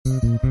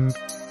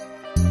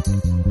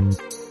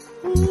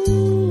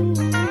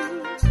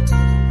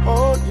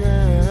Oh,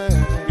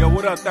 yeah. Yo,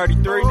 what up,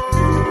 33?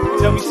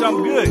 Tell me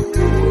something good.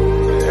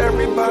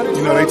 Everybody,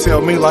 You know, they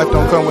tell me life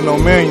don't come with no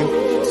menu,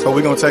 so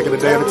we gonna take it a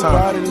day at a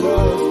time.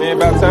 Man,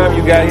 about time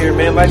you got here,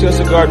 man. Light your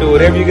cigar, do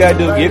whatever you gotta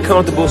do. Get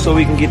comfortable so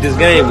we can get this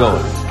game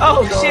going.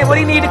 Oh, shit, what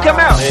do you need to come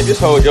out? Man,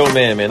 just hold your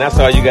man. That's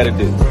all you gotta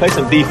do. Play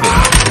some defense.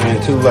 Man,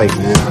 too late,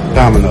 man.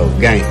 Domino,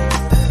 game.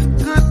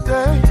 Good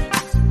day,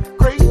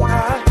 great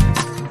night.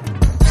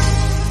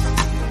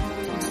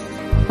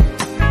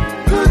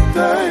 Good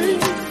day,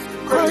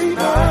 great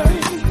night.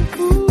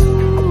 Ooh,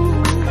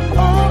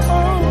 oh.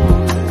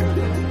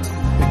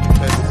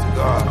 Take a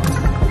cigar.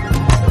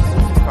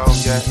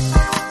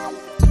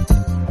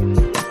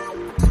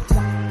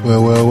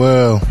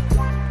 Well.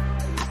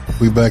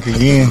 We back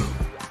again.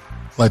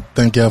 Like to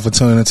thank y'all for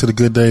tuning into the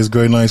Good Days,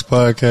 Great Nights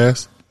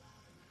podcast.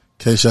 In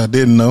case y'all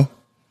didn't know,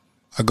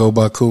 I go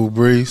by Cool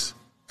Breeze,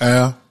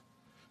 Al.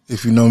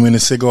 If you know me in the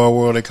cigar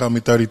world, they call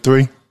me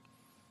 33.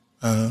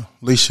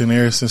 Leisha and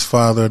Harrison's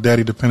father or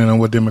daddy, depending on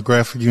what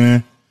demographic you're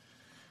in.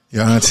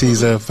 Your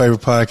auntie's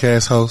favorite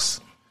podcast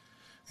host.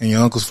 And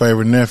your uncle's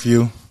favorite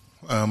nephew.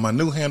 My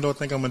new handle, I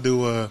think I'm going to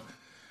do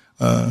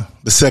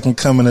the second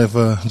coming of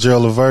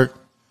Gerald Levert.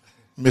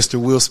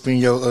 Mr. Will spin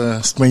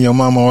your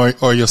mama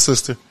or your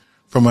sister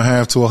from a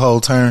half to a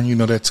whole turn. You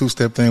know, that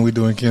two-step thing we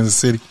do in Kansas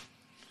City.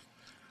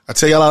 I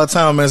tell y'all all the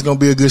time, man, it's going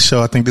to be a good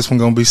show. I think this one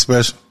going to be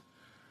special.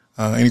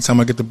 Anytime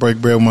I get to break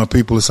bread with my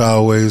people, it's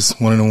always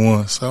one of the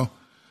ones. So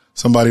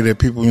somebody that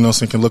people,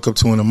 can look up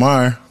to and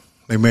admire.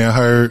 They may have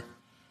heard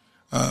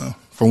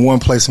from one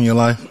place in your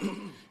life,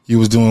 you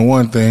was doing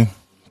one thing,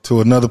 to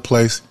another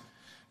place,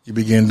 you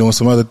began doing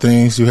some other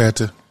things. You had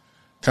to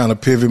kind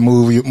of pivot,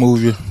 move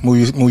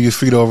your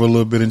feet over a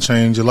little bit and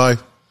change your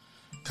life.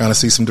 Kind of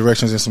see some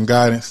directions and some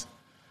guidance.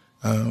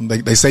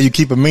 They say you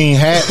keep a mean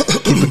hat.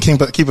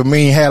 keep a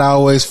mean hat. I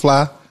always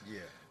fly.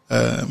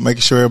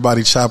 Making sure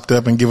everybody chopped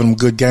up and giving them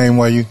good game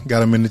while you got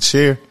them in the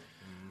chair.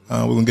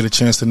 We're gonna get a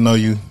chance to know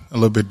you a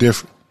little bit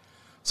different.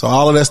 So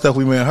all of that stuff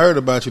we may have heard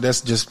about you,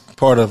 that's just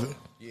part of it.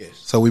 Yes.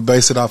 So we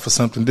base it off of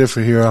something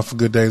different here off of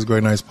Good Days,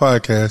 Great Nights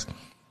podcast.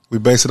 We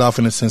base it off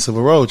in the sense of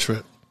a road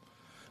trip.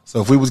 So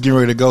if we was getting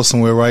ready to go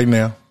somewhere right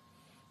now,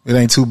 it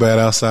ain't too bad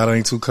outside, it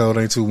ain't too cold,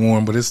 it ain't too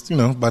warm, but it's,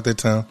 about that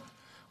time.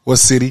 What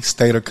city,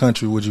 state, or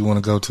country would you want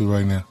to go to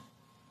right now?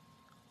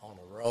 On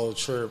a road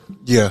trip?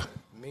 Yeah.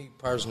 Me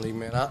personally,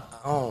 man, I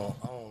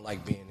don't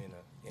like being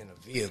in a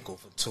vehicle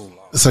for too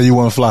long. So you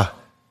want to fly?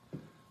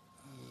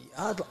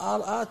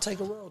 I'll take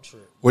a road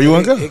trip. Where you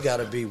want to go? It got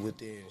to be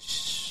within,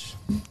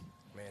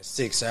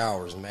 6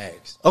 hours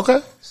max. Okay.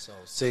 So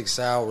 6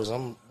 hours,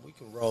 we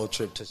can road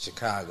trip to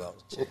Chicago.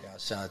 Check out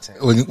Chi-Town.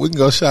 We can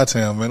go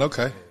Chi-Town, man.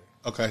 Okay.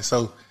 Yeah. Okay,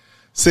 so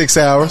 6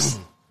 hours.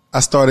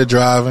 I started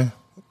driving.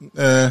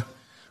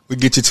 We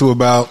get you to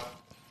about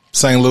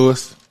St.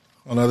 Louis,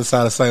 on the other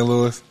side of St.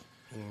 Louis.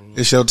 Mm-hmm.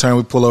 It's your turn.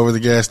 We pull over to the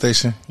gas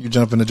station. You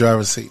jump in the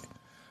driver's seat.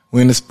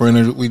 We in the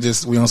Sprinter.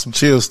 We on some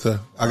chill stuff.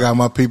 I got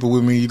my people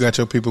with me. You got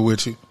your people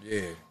with you.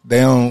 Yeah.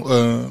 They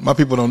don't. My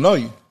people don't know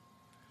you.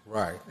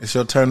 Right. It's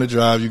your turn to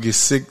drive. You get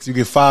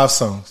 5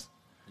 songs.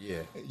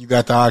 Yeah. You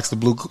got the aux, the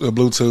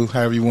Bluetooth,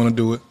 however you want to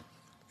do it.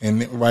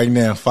 And right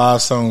now,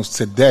 5 songs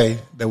today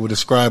that would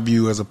describe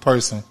you as a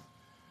person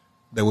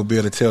that would be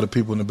able to tell the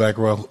people in the back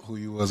row who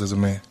you was as a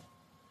man.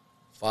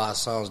 5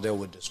 songs that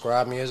would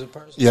describe me as a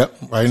person? Yep,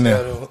 right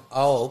now.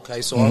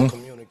 Okay, so I'm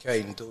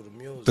communicating through the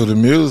music. Through the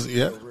music,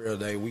 yep. For real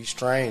day, we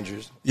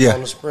strangers. Yeah.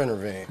 On the Sprinter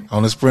van.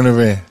 On the Sprinter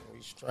van.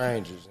 We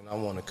strangers, and I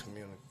want to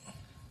communicate.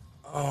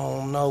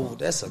 Oh no,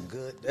 that's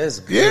good. Yeah, that's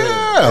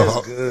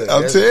good.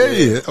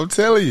 I'm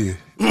telling you.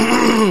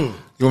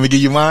 You want me to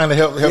give you mine to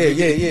help give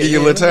you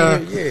a little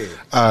time? Yeah.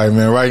 All right,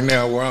 man. Right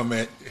now, where I'm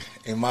at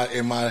in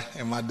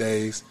my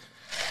days,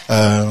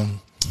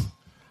 I've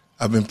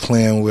been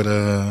playing with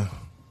a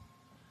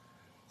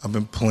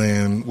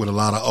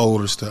lot of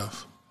older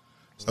stuff.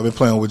 So I've been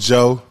playing with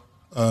Joe,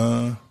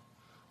 One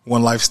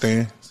Life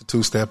Stand. It's a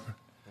 2-stepper.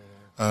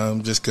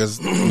 Just because,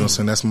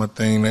 that's my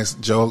thing. That's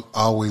Joe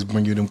always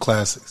bring you them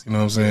classics. You know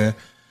what I'm saying?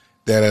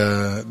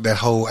 That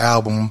whole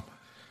album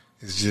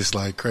is just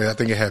like crazy. I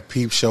think it had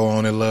Peep Show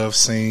on it, Love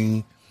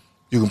Scene.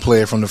 You can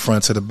play it from the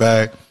front to the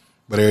back,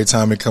 but every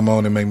time it come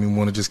on, it make me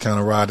want to just kind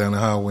of ride down the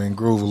highway and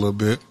groove a little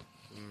bit.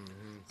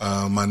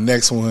 Mm-hmm. My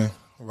next one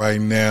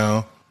right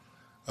now,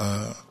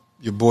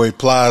 your boy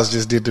Plies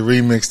just did the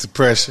remix to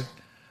Pressure.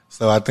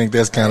 So I think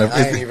that's kind of.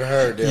 I ain't even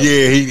heard that.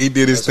 Yeah, he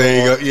did his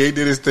thing. Yeah, he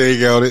did his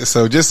thing on it.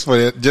 So just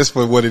for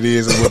what it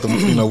is and what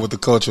the what the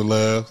culture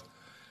loves.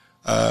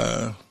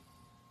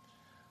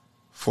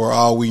 For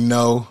all we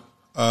know,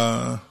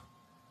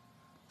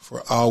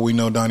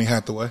 Donny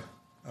Hathaway.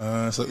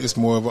 So it's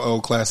more of an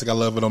old classic. I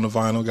love it on the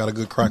vinyl. Got a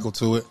good crackle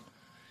to it.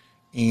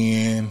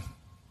 And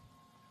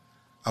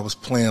I was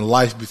playing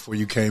Life before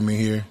you came in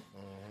here,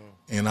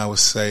 and I would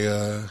say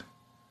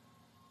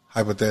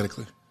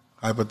hypothetically.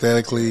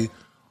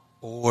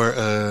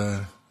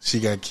 Or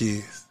She Got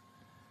Kids.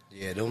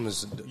 Yeah, them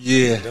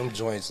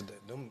joints.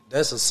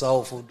 That's a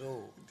soulful dude.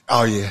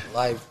 Oh yeah.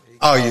 Life.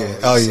 Oh yeah.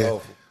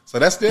 Soulful. So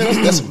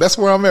that's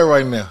where I'm at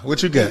right now.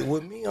 What you got?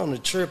 With me on the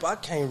trip, I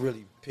can't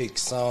really pick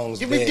songs.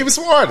 Give me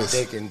some artists.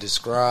 They can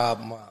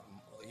describe my,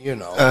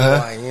 who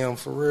I am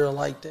for real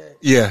like that.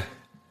 Yeah.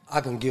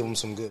 I can give them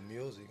some good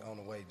music on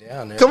the way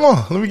down there. Come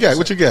on, let me get.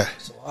 What you got?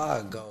 So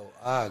I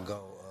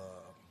go.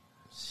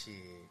 Shit,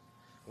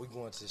 we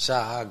going to the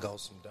shot. I go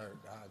some Dirk.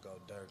 I go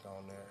Dirk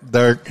on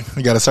there. Dirk,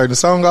 you got a certain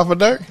song off of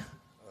Dirk?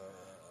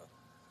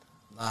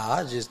 Nah,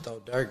 I just throw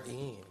Dirk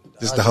in.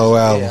 Just the whole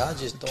album. Yeah, I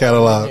just throw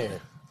catalog. It in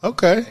there.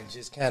 Okay. And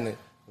just kind of,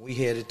 we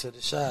headed to the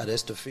shot.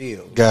 That's the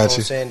field. Gotcha. You know what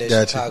I'm saying? That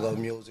Gotcha. Chicago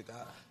music.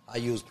 I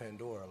use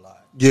Pandora a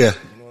lot. Yeah.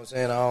 You know what I'm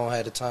saying? I don't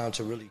have the time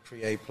to really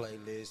create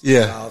playlists.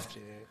 Yeah.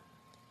 Often.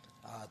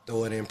 I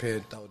throw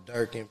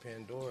Dirk in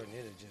Pandora and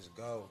it'll just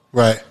go.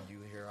 Right. You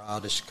hear all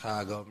the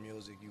Chicago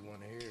music you want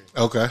to hear.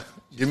 Okay.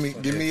 Give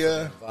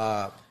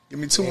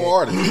me two more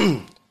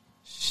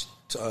artists.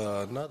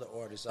 Another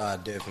artist I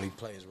definitely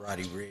play is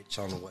Roddy Ricch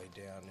on the way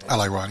down there. I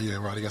like Roddy.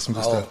 Yeah, Roddy got some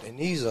good stuff. And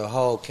these are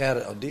whole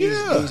catalog.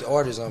 These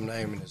artists I'm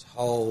naming is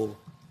whole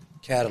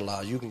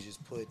catalog. You can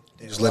just put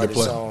that Just let it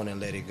artist play. on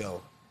and let it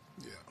go.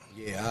 Yeah.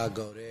 Yeah, I'll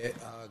go there.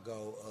 I'll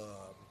go.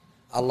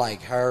 I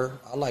like her.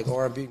 I like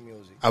R&B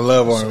music. I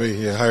love R&B.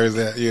 Yeah, hers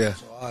that. Yeah.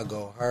 So I'll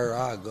go her.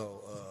 I'll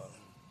go.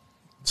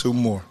 Two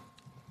more.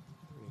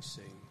 Let me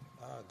see.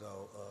 I'll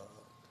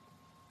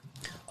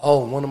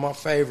go. One of my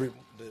favorite.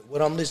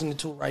 What I'm listening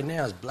to right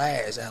now is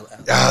Blast.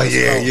 Oh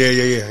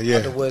yeah.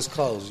 Out the West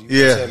Coast. You know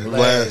Yeah, what I'm saying?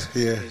 Blast,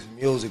 yeah. His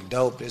music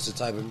dope. It's the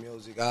type of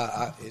music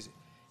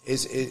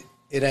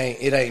it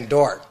ain't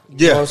dark.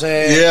 You know what I'm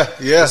saying?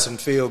 Yeah. It's some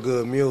feel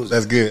good music.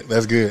 That's good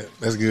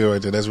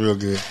right there. That's real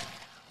good.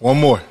 One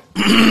more.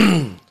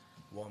 One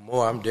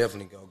more. I'm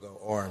definitely gonna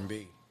go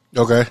R&B.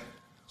 Okay.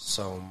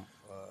 So,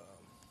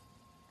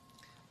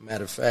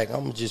 matter of fact,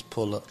 I'm gonna just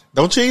pull up.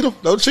 Don't cheat him.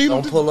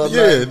 Don't pull up.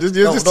 Yeah, like, just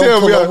don't tell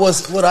pull me. up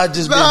what I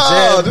just been No,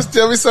 jamming. just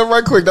tell me something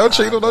right quick. Don't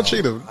cheat him. Don't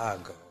cheat him. I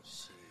go.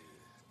 Shit.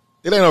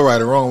 It ain't no right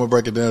or wrong. I'm gonna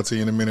break it down to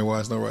you in a minute. Why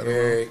it's no right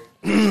or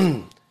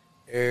wrong.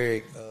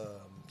 Eric.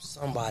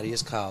 Somebody.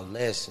 It's called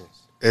Lessons.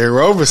 Eric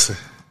Roberson.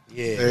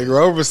 Yeah. Eric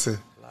Roberson.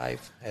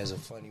 Life has a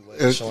funny way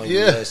of showing you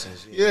Yeah.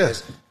 lessons. Yeah.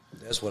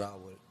 That's what I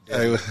would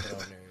definitely put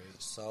on there.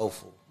 It's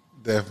soulful.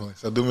 Definitely.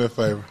 So do me a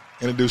favor.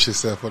 Introduce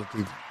yourself for the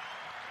people.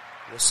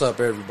 What's up,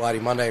 everybody?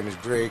 My name is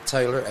Greg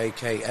Taylor,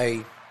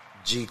 a.k.a.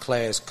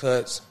 G-Class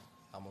Cuts.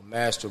 I'm a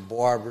master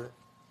barber,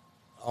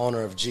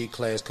 owner of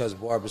G-Class Cuts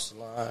Barber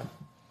Salon,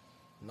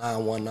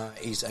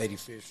 919 East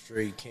 85th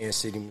Street, Kansas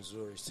City,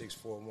 Missouri,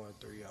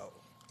 64130.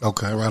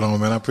 Okay, right on,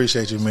 man. I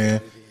appreciate you,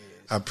 man.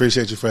 I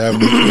appreciate you for having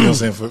me, you know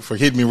what I'm saying, for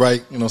hitting me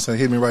right, you know what I'm saying,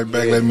 hitting me right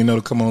back, letting me know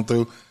to come on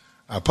through.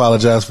 I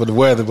apologize for the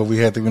weather, but we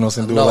had to, you know what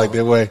I'm saying, do it like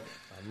that way.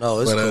 No,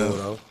 it's cool,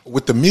 though.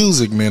 With the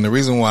music, man, the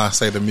reason why I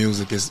say the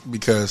music is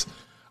because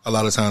a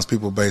lot of times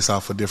people base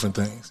off of different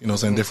things, you know what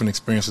I'm saying, different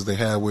experiences they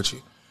have with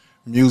you.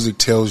 Music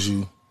tells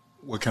you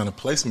what kind of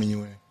placement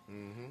you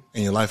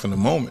in your life in the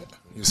moment.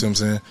 You see what I'm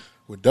saying?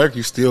 With Dirk,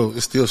 it's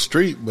still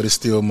street, but it's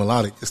still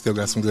melodic. It still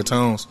got some good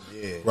tones.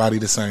 Yeah. Roddy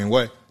the same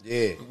way.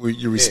 Yeah.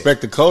 You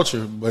respect the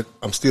culture, but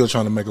I'm still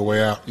trying to make a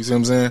way out. You see what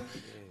I'm saying?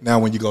 Now,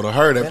 when you go to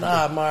her, Man,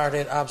 I admire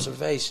that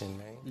observation,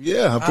 man.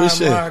 Yeah, I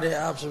appreciate it. I admire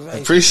that observation.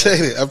 I appreciate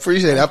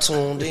it. I'm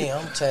tuned in.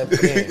 I'm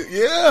tapped in.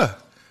 Yeah.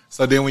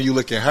 So then when you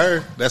look at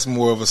her, that's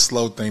more of a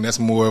slow thing. That's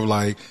more of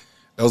like,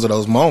 those are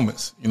those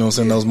moments. You know what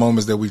I'm saying? Those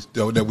moments that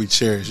we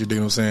cherish. You dig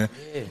what I'm saying?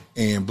 Yeah.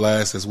 And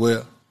Blast as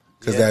well.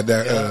 Because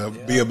Yeah.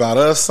 Be About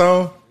Us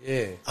song,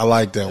 Yeah. I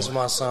like that That's one.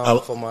 my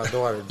song for my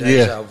daughter,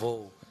 Deja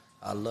Vu.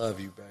 I love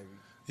you, baby.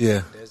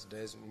 Yeah. That's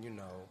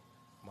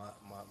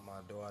my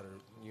daughter,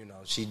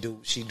 she do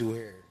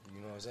hair,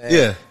 you know what I'm saying?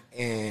 Yeah.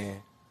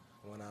 And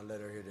when I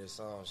let her hear this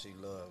song, she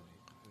loved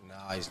it. And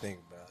I always think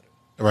about it.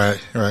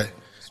 Right.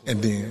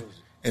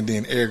 And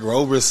then Eric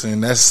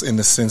Roberson, that's in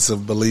the sense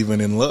of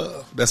believing in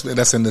love.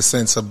 That's in the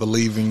sense of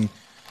believing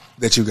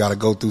that you got to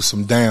go through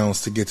some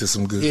downs to get to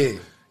some good. Yeah.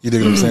 You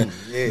dig what I'm saying?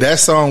 Yeah. That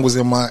song was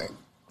in my,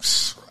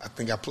 I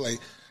think I played,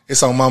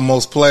 it's on my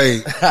most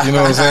played, you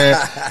know what I'm saying?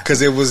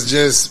 Because it was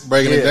just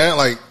breaking it down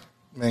like,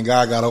 man,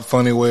 God got a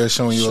funny way of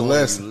showing you a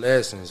lesson.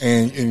 Lessons.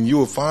 And you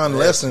will find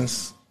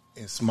lessons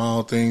in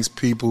small things,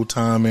 people,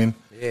 timing,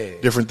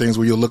 different things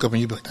where you'll look up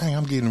and you'll be like, dang,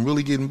 I'm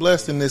really getting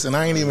blessed in this. And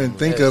I ain't even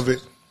think of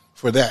it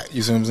for that.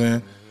 You see what I'm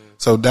saying?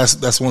 So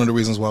that's one of the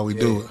reasons why we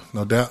do it,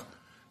 no doubt.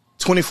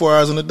 24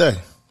 hours in a day,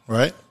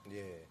 right?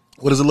 Yeah.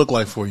 What does it look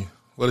like for you?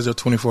 What does your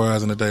 24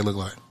 hours in a day look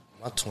like?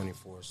 My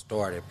 24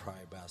 started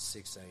probably about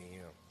 6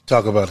 a.m.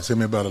 Talk about it. Tell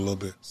me about it a little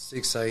bit.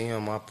 6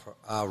 a.m.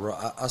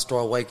 I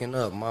start waking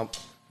up. My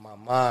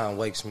mind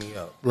wakes me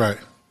up. Right.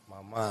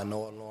 My mind,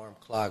 no alarm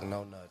clock,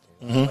 no nothing.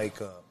 Mm-hmm. I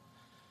wake up.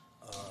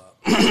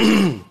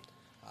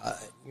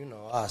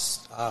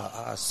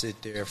 I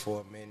sit there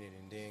for a minute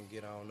and then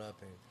get on up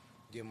and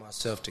get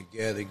myself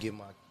together, get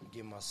my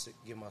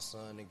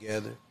son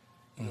together,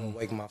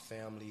 wake my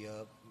family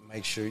up,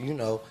 make sure,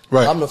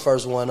 Right. I'm the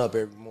first one up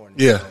every morning.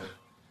 Yeah.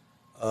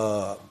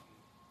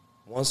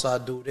 once I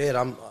do that,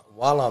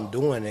 while I'm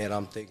doing that,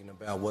 I'm thinking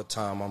about what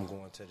time I'm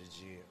going to the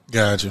gym.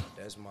 Gotcha.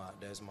 That's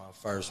my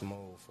first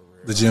move for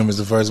real. The gym is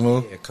the first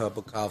move? Yeah, a cup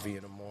of coffee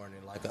in the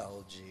morning like an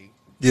OG.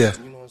 Yeah.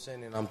 You know what I'm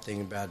saying? And I'm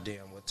thinking about,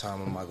 damn, what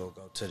time am I going to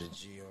go to the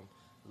gym?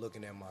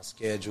 Looking at my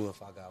schedule,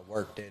 if I got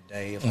work that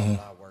day, if I'm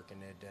not working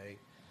that day.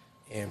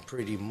 And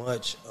pretty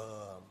much,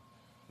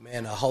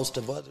 man, a host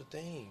of other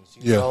things.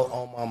 You know,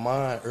 on my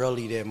mind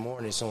early that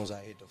morning as soon as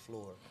I hit the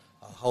floor.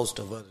 A host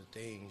of other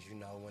things, you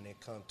know, when it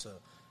comes to,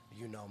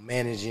 you know,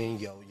 managing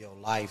your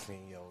life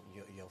and your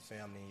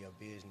family and your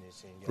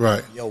business and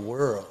your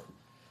world.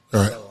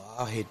 Right. So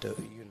I'll hit the,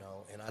 you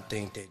know, and I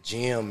think that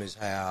gym is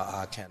how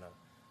I kind of,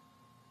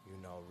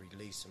 you know,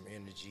 release some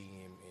energy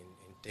and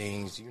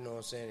things, you know what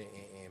I'm saying,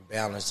 and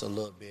balance a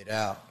little bit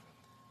out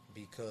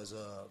because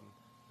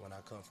when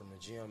I come from the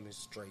gym, it's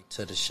straight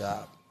to the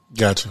shop.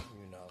 Gotcha.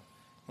 You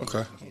know.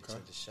 Okay. Get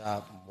to the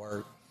shop and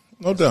work.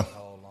 No doubt. A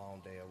whole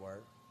long day of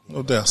work.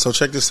 No doubt. So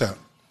check this out.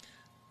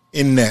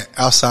 In that,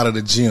 outside of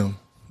the gym,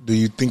 do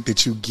you think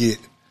that you get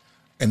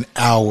an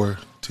hour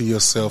to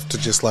yourself to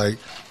just like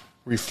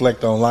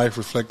reflect on life,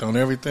 reflect on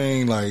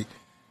everything, like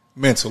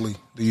mentally?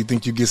 Do you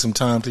think you get some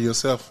time to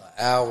yourself?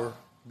 An hour.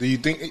 Do you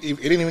think it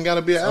ain't even got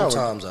to be an hour?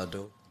 Sometimes I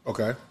do.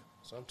 Okay.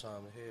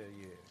 Sometimes, hell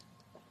yeah.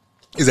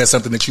 Is that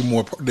something that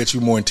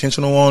you more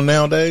intentional on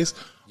nowadays?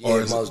 Yeah,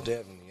 or is most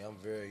definitely. I'm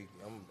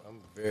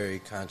very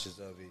conscious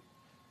of it.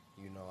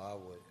 You know,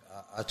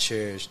 I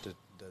cherish the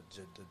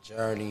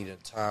journey, the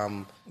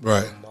time,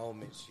 right, the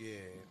moments. Yeah,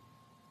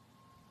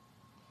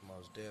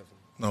 most definitely.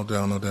 No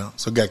doubt, no doubt.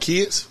 So, got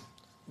kids?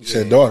 You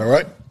said daughter,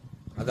 right?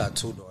 I got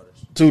 2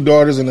 daughters. 2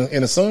 daughters and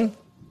a son?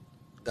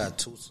 Got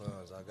 2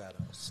 sons. I got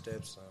a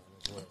stepson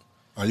as well.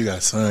 Oh, you got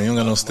a son. You don't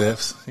got no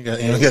steps. You got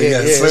a Yeah, son.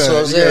 that's what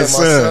I'm saying. My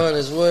son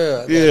as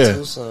well. I got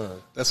 2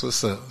 sons. That's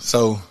what's up.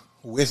 So,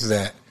 with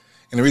that,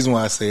 and the reason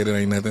why I say it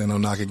ain't nothing, no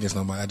knock against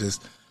nobody.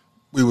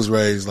 We was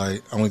raised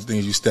like, only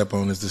things you step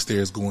on is the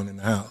stairs going in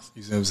the house.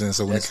 You see what I'm saying?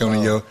 So when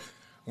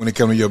it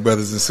come to your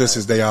brothers and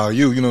sisters, they all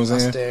you know what I'm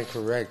saying? I stand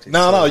corrected.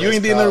 No, you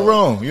ain't did nothing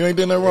wrong. You ain't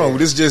did nothing wrong.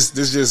 This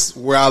just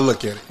where I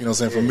look at it. You know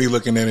what I'm saying? For me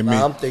looking at it, me.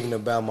 I'm thinking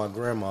about my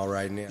grandma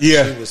right now.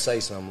 Yeah. She would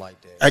say something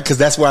like that. Because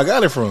that's where I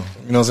got it from. You know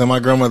what I'm saying? My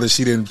grandmother,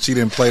 she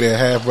didn't play that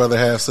half brother,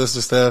 half sister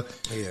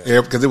stuff.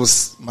 Yeah. Because it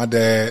was my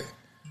dad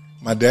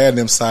and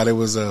them side, it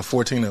was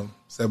 14 of them.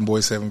 7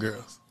 boys, 7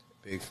 girls.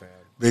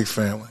 Big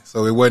family.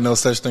 So it wasn't no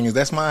such thing as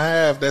that's my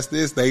half, that's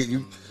this.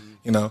 You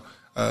know,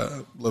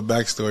 little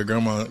backstory.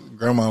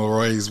 Grandma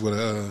raised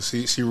with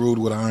she ruled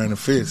with an iron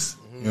fist.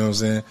 You know what I'm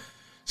saying?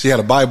 She had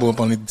a Bible up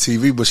on the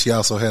TV, but she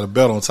also had a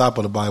belt on top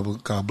of the Bible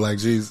called Black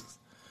Jesus.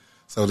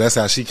 So that's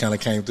how she kind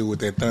of came through with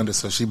that thunder.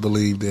 So she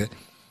believed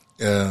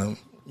that,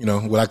 you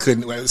know, what I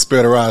couldn't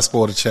spare the rod,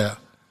 spoil the child.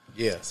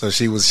 Yeah. So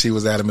she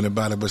was adamant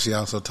about it, but she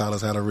also taught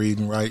us how to read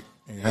and write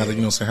and how to,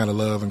 you know, how to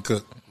love and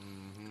cook.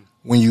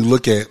 When you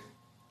look at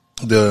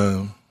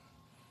the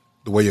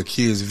way your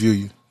kids view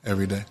you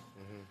every day,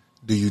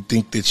 do you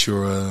think that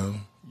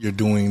you're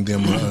doing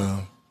them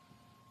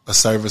a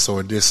service or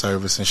a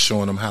disservice and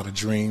showing them how to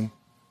dream,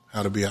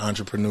 how to be an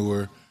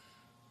entrepreneur,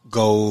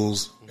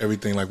 goals,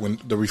 everything? Like when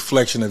the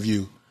reflection of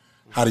you,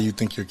 how do you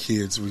think your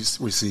kids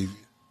receive you,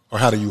 or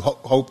how do you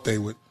hope they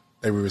would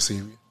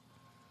receive you?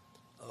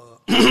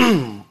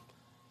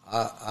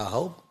 I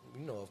hope,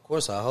 you know, of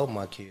course, I hope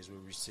my kids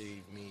will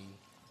receive me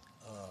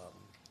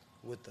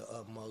with the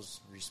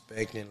utmost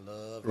respect and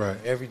love. Right.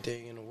 And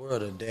everything in the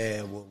world a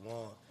dad would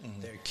want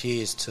their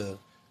kids to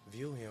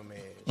view him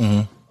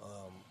as.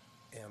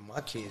 And my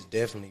kids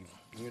definitely,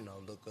 you know,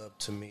 look up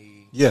to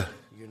me. Yeah.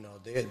 You know,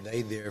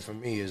 they there for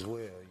me as well.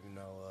 You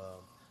know,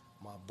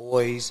 my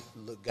boys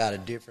got a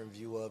different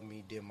view of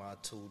me than my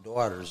 2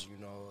 daughters.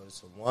 You know,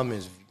 it's a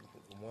woman's view.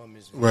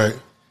 Right.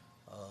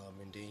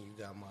 And then you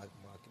got my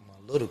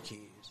little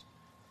kids.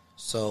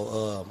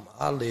 So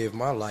I live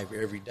my life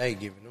every day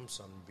giving them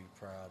something to be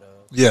proud of.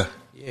 Yeah.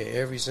 Yeah,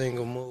 every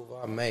single move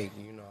I make,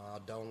 you know, I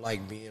don't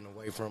like being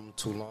away from them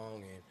too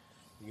long.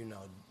 And, you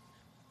know,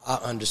 I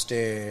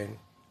understand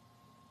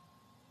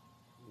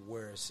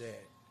where it's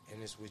at,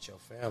 and it's with your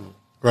family.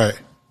 Right.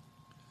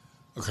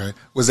 Okay.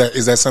 Is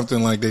that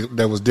something like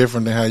that was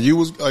different than how you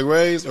was like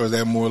raised, or is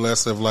that more or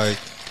less of like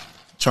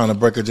trying to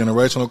break a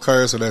generational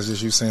curse, or that's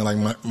just you saying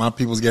like my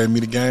people's gave me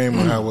the game,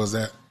 or how was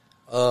that?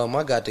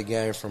 I got the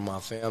game from my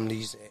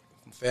family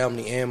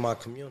and my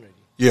community.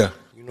 Yeah.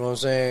 You know what I'm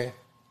saying?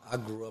 I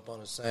grew up on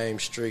the same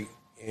street,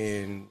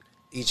 and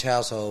each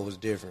household was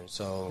different.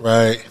 So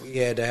right. We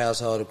had the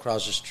household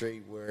across the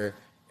street where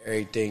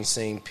everything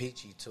seemed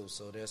peachy too.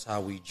 So that's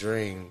how we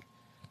dreamed.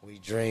 We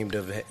dreamed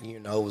of, you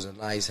know, it was a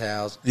nice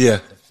house. Yeah.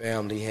 The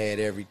family had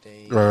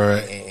everything.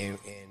 Right. And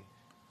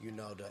you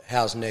know, the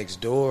house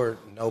next door,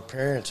 no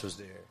parents was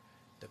there.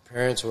 The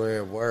parents were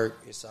at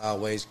work. It's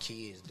always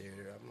kids there.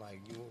 I'm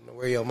like,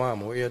 where your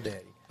mama? Where your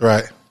daddy?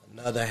 Right.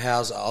 Another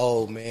house, an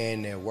old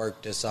man that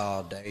worked us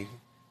all day.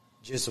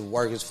 Just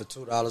working for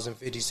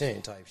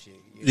 $2.50 type shit.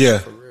 Yeah.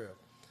 For real.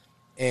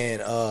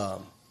 And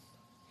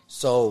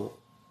so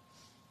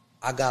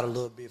I got a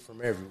little bit from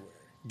everywhere.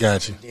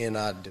 Gotcha. Then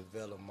I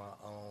developed my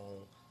own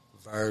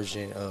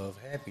version of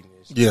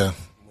happiness. Yeah.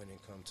 When it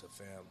comes to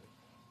family.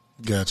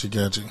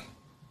 Gotcha.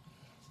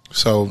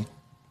 So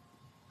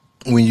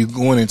when you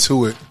going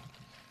into it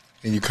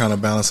and you kind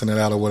of balancing it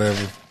out or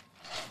whatever,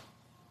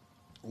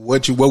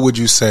 what would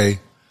you say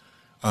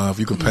if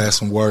you could pass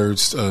some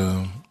words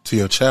to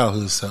your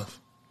childhood self?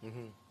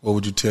 What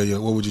would you tell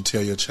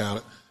your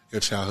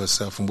childhood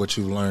self from what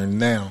you've learned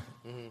now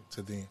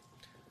to then?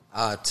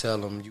 I tell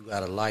them you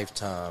got a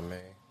lifetime, man.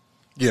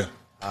 Yeah.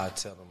 I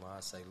tell them, I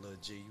say, Lil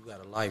G, you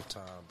got a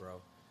lifetime, bro.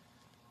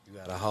 You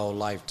got a whole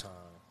lifetime.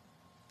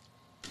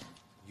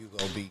 You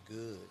gonna be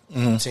good.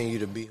 Continue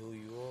to be who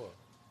you are.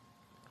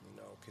 You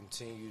know,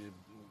 continue to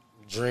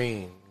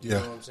dream. You know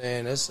what I'm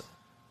saying?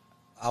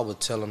 I would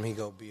tell him he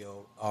gonna be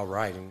all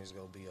right and it's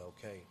gonna be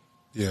okay.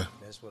 Yeah.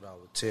 That's what I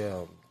would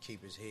tell him.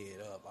 Keep his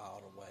head up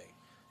all the way.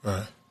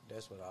 Right.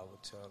 That's what I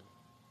would tell him.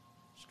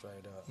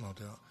 Straight up. No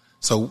doubt.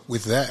 So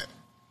with that,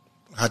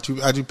 how'd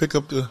you pick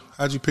up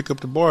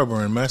the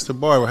barber and master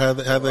barber? How'd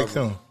that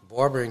come?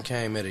 Barbering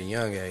came at a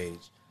young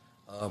age.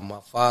 My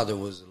father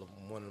was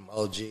one of them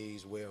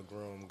OGs,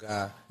 well-groomed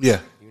guy. Yeah.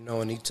 You know,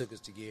 and he took us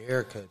to get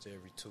haircuts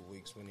every 2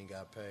 weeks when he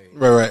got paid.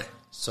 Right.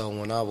 So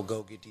when I would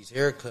go get these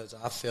haircuts,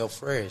 I felt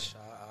fresh.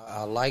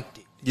 I liked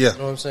it. Yeah. You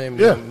know what I'm saying?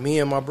 Yeah. Me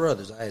and my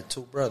brothers. I had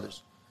 2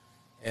 brothers.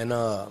 And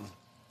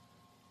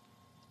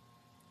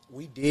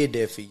we did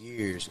that for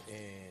years.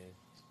 And,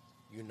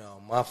 you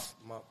know, my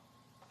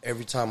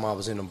every time I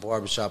was in the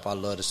barbershop, I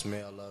love the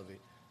smell of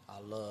it.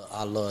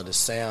 I love the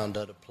sound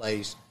of the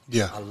place.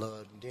 Yeah.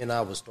 Then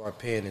I would start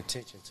paying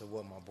attention to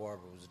what my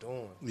barber was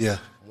doing. Yeah.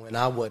 When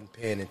I wasn't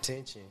paying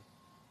attention,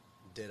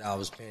 that I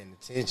was paying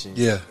attention.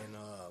 Yeah. And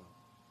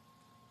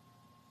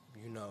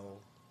you know,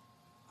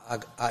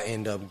 I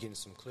ended up getting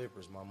some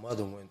clippers. My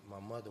mother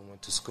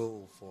went to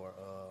school for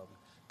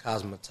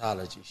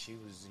cosmetology. She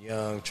was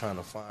young, trying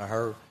to find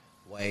her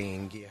way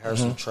and get her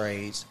some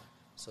trades.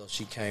 So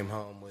she came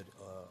home with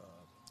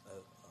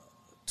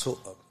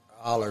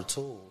all her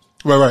tools.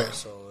 Right.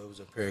 So it was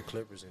a pair of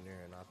clippers in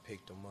there, and I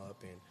picked them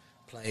up and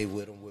played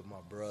with them with my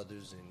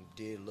brothers and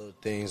did little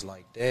things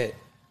like that.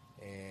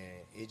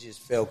 And it just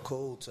felt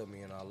cool to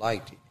me, and I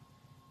liked it.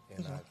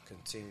 And I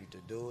continued to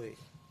do it.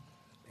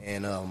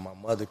 And my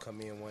mother come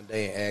in one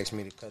day and asked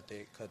me to cut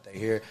their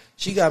hair.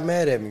 She got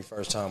mad at me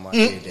first time I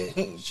did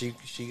that.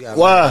 She got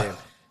mad at me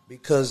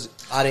because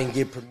I didn't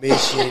get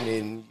permission,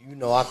 and you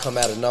know I come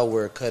out of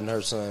nowhere cutting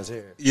her son's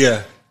hair.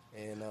 Yeah.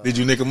 And, did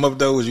you nick them up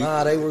though?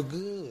 Nah, they were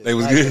good. They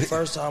was like, good. The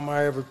first time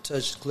I ever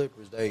touched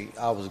clippers,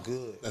 I was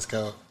good. That's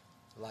cool.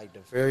 Like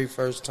the very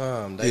first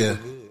time, they were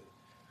good.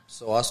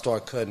 So I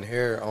started cutting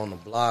hair on the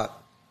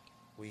block.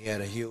 We had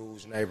a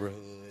huge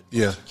neighborhood,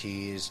 bunch of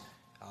kids.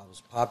 I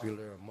was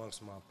popular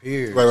amongst my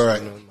peers.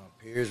 Right. You know, my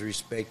peers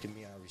respected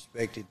me. I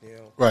respected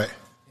them. Right.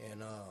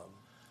 And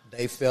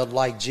they felt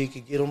like G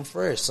could get them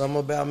fresh. Something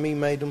about me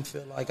made them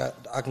feel like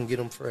I can get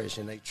them fresh,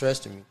 and they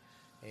trusted me.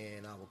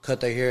 And I would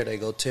cut their hair. They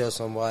go tell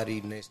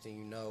somebody. Next thing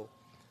you know,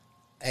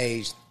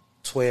 age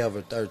 12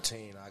 or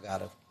 13, I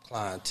got a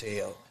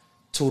clientele.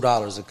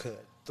 $2 a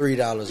cut, $3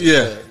 a cut.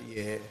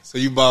 Yeah. So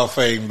you ball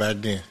fading back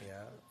then.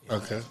 Yeah.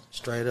 Okay.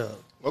 Straight up.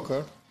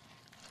 Okay.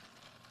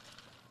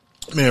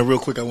 Man, real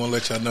quick, I want to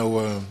let y'all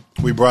know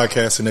we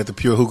broadcasting at the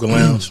Pure Hookah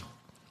Lounge,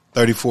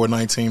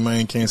 3419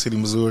 Main, Kansas City,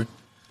 Missouri.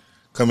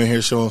 Come in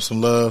here, show them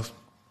some love.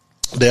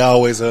 They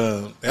always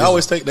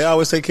take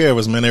care of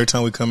us, man. Every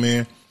time we come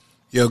in,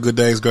 good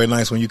days, great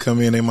nights. When you come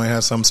in, they might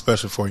have something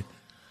special for you.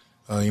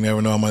 You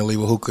never know, I might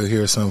leave a hookah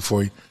here or something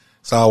for you.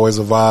 It's always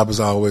a vibe. It's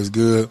always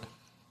good.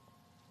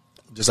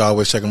 Just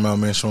always check them out,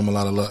 man. Show them a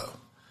lot of love.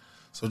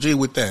 So, G,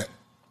 with that,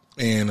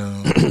 and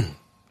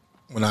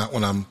when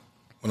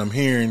I'm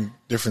hearing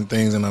different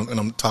things and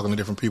I'm talking to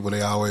different people,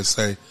 they always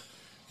say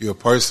you're a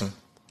person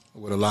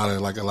with a lot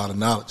of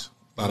knowledge,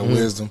 a lot of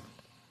wisdom,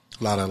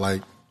 a lot of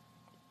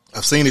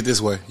I've seen it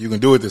this way. You can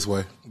do it this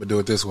way, but do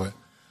it this way.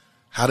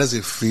 How does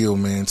it feel,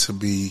 man, to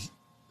be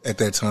at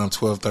that time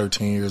 12,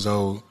 13 years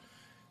old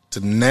to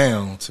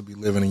now to be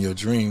living in your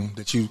dream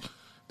that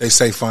they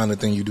say find the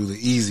thing you do the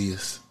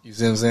easiest. You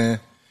see what I'm saying?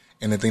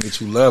 And the thing that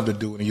you love to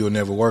do and you'll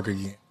never work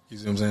again. You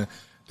see what I'm saying?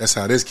 That's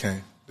how this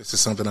came. This is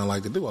something I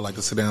like to do. I like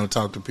to sit down and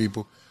talk to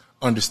people,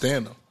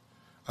 understand them.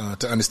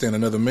 To understand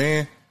another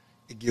man,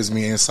 it gives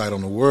me insight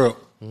on the world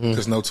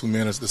because no two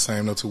men are the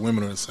same, no two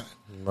women are the same.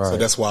 Right. So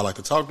that's why I like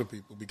to talk to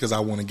people because I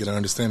want to get an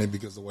understanding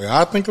because the way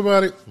I think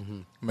about it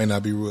may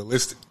not be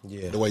realistic.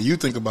 Yeah. The way you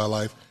think about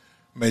life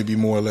may be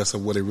more or less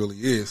of what it really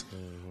is.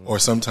 Or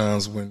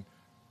sometimes when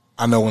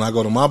I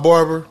go to my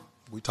barber,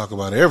 we talk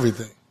about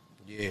everything.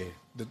 Yeah.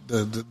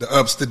 The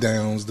ups, the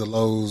downs, the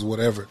lows,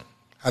 whatever.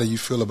 How do you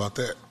feel about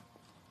that?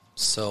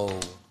 So,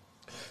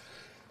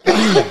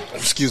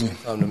 excuse me.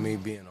 Come to me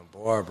being a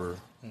barber,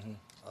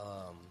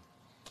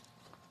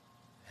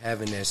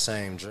 having that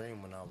same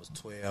dream when I was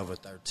 12 or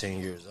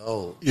 13 years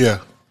old. Yeah.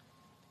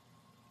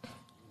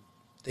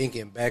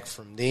 Thinking back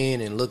from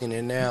then and looking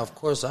at now, of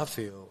course, I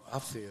feel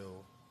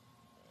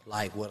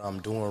like what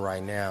I'm doing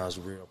right now is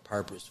real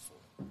purposeful.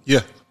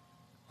 Yeah.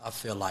 I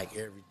feel like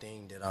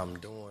everything that I'm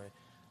doing.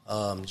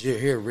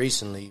 Here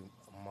recently,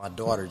 my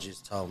daughter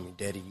just told me,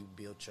 "Daddy, you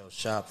built your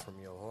shop from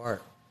your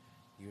heart.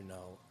 You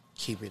know,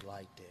 keep it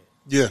like that."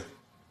 Yeah.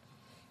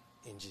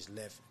 And just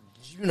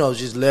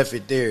left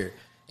it there.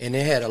 And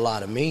it had a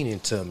lot of meaning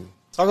to me.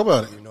 Talk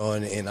about it. You know,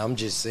 and I'm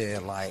just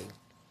saying, like,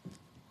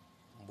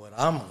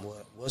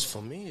 what's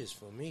for me is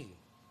for me.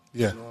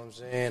 Yeah. You know what I'm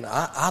saying?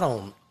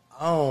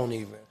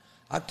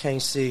 I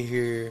can't sit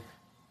here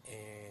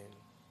and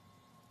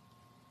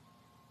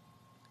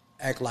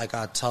act like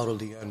I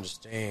totally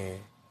understand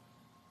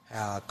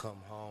how I come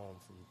home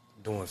from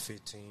doing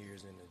 15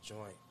 years in the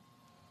joint.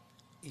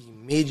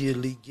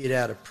 Immediately get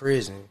out of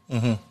prison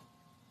and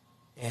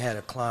had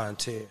a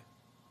clientele.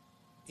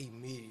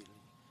 Immediately.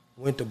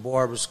 Went to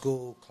barber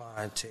school,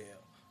 clientele.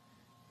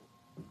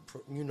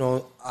 You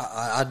know,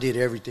 I did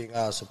everything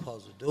I was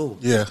supposed to do.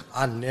 Yeah.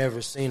 I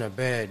never seen a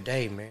bad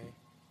day, man.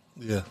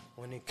 Yeah.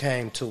 When it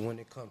come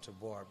to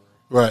barbering.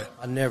 Right.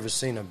 I never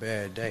seen a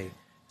bad day.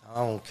 I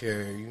don't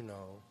care, you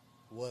know,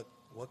 what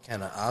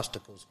kind of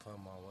obstacles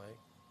come my way.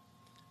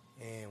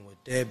 And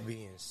with that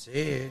being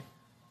said,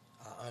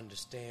 I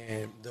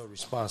understand the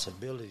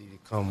responsibility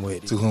to come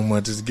with it. To whom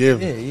much is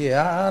given.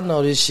 Yeah, I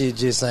know this shit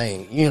just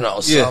ain't, you know,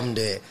 something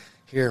that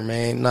here,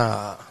 man.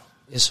 Nah,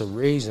 it's a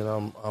reason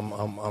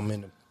I'm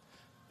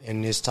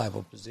in this type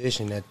of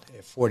position at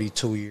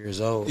 42 years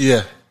old.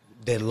 Yeah.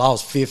 That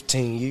lost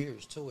 15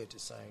 years too at the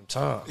same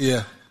time.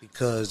 Yeah.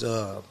 Because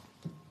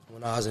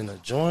when I was in a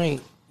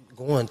joint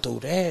going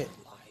through that,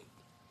 like,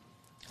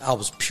 I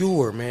was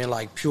pure, man,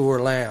 like pure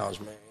lounge,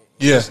 man.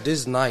 Yeah. This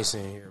is nice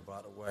in here, by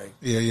the way.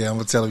 Yeah, I'm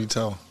gonna tell you,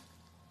 tell.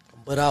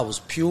 But I was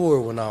pure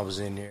when I was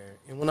in there.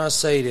 And when I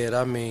say that,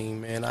 I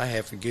mean, man, I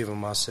had forgiven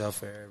myself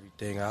for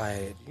everything I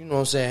had. You know what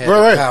I'm saying?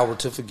 I had the power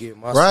to forgive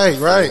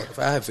myself. Right. If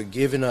I had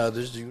forgiven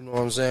others, you know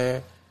what I'm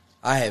saying?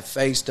 I had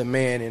faced a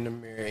man in the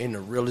mirror in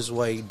the realest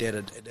way that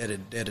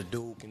a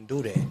dude can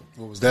do that.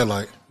 What was that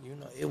like? You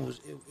know, it was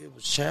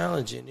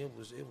challenging. It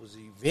was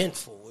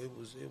eventful.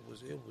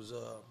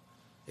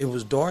 It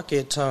was dark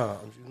at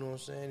times. You know what I'm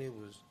saying? It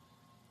was.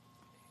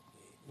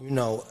 You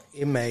know,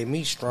 it made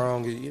me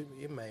strong.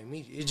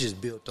 It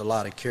just built a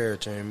lot of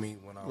character in me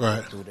when I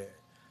went through that.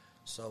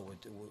 So,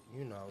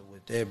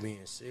 with that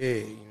being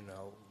said, you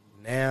know,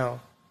 now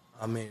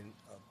I'm in,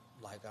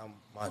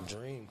 my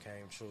dream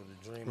came true.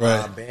 The dream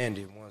I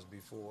abandoned once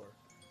before.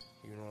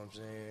 You know what I'm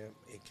saying?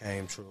 It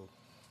came true.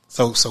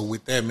 So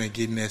with that, man,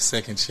 getting that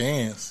second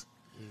chance,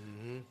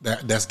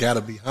 that's got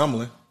to be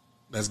humbling.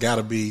 That's got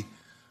to be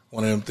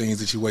one of them things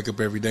that you wake up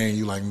every day and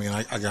you like,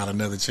 man, I got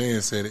another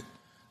chance at it.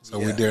 So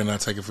we dare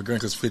not take it for granted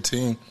because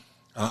 15,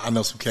 I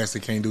know some cats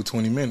that can't do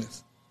 20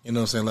 minutes. You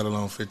know what I'm saying? Let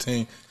alone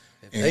 15.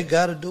 If they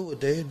got to do it,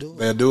 they'll do it.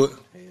 They'll do it?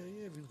 Hell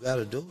yeah, if you got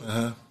to do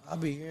it. I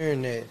be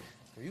hearing that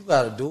if you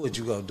got to do it,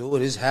 you go do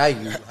it. It's how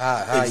you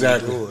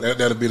exactly. you do it.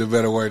 That'll be the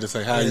better word to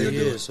say how you do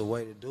it. It's a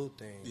way to do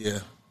things. Yeah.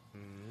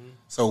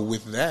 So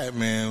with that,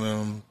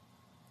 man,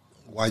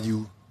 while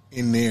you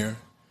in there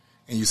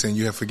and you saying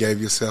you have forgave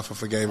yourself and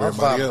forgave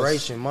everybody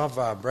else. My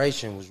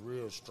vibration was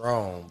real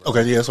strong. Bro.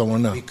 Okay, yeah, that's what I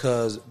want to know.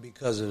 Because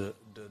of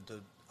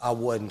the I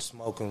wasn't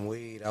smoking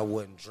weed, I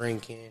wasn't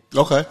drinking.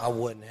 Okay. I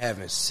wasn't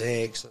having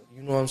sex.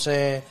 You know what I'm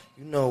saying?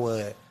 You know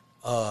what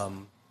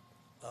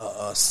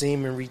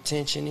semen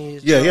retention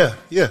is? Yeah, bro?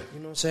 yeah. You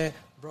know what I'm saying?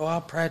 Bro, I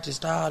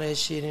practiced all that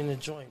shit in the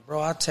joint.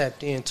 Bro, I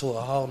tapped into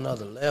a whole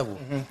nother level.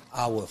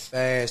 I would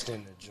fast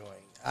in the joint.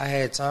 I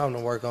had time to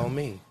work on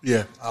me.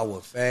 Yeah. I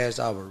would fast.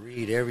 I would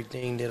read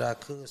everything that I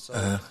could.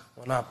 So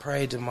when I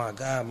prayed to my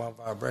God, my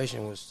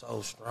vibration was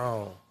so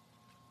strong.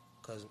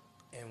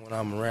 And when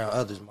I'm around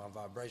others, my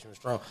vibration was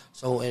strong.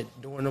 So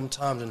during them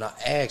times, and I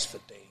asked for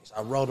things.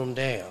 I wrote them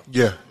down.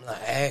 Yeah. And I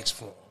asked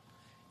for them.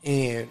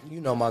 And,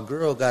 you know, my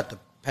girl got the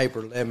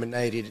paper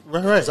laminated.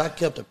 Right. Because I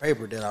kept the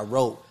paper that I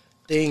wrote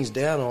things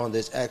down on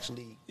that's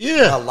actually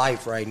my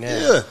life right now.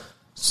 Yeah.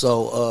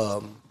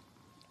 So,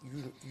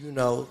 you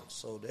know,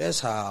 so that's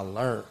how I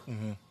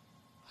learned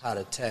how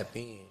to tap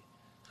in,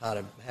 how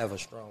to have a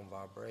strong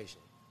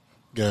vibration.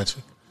 Gotcha.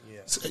 Yeah.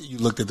 So you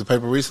looked at the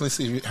paper recently,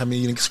 see how many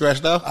you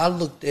scratched off? I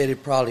looked at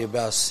it probably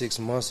about 6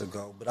 months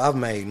ago, but I've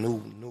made new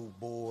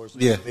boards,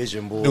 Yeah.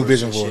 vision boards, New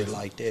vision and boards. shit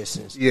like that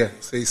since. Yeah.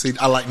 See,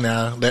 I like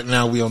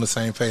now we on the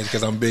same page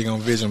because I'm big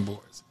on vision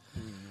boards.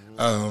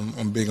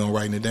 I'm big on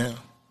writing it down.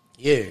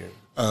 Yeah.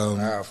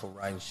 Powerful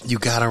writing shit. You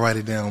gotta write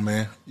it down,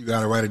 man. You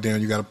gotta write it down.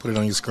 You gotta put it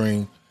on your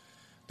screen.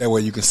 That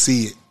way you can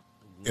see it.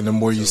 And the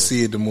more you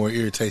see it, the more it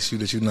irritates you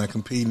that you're not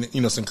completing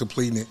it,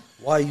 completing it.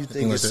 Why you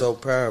think like it's that. so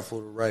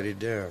powerful to write it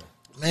down?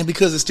 Man,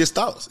 because it's just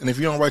thoughts. And if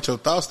you don't write your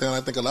thoughts down,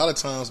 I think a lot of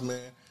times, man,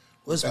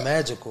 What's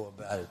magical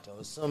about it, though?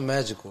 It's something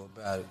magical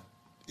about it.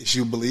 it's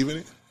you believing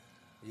it.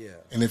 Yeah.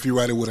 And if you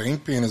write it with an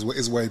ink pen,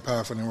 it's way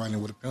powerful than writing it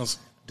with a pencil.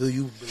 Do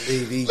you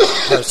believe each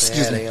person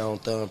had their own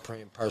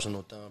thumbprint,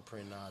 personal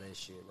thumbprint, and all that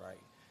shit, right?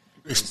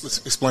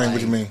 Explain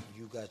what you mean.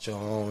 You got your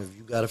own. If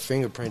you got a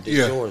fingerprint that's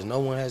Yeah. yours, no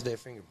one has that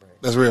fingerprint.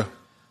 That's real.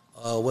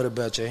 What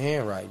about your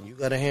handwriting? You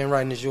got a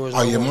handwriting that's yours. Oh,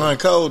 no yeah, one- mine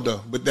cold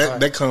though. But that Right.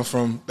 that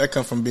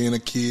come from being a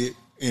kid,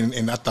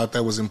 and I thought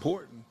that was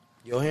important.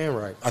 Your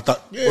handwriting. I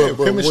thought,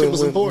 penmanship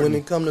was important.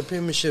 When it come to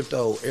penmanship,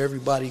 though,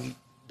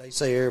 they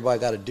say everybody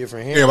got a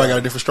different handwriting. Everybody got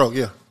a different stroke,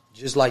 yeah.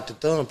 Just like the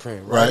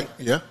thumbprint, right? Right,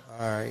 yeah.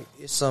 All right.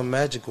 It's something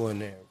magical in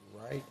there,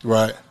 right?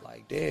 Right.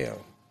 Like, damn,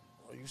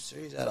 are you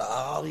serious? Out of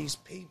all these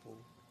people,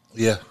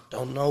 Yeah.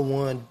 don't no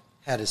one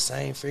have the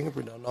same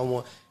fingerprint. Don't no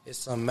one. It's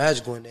something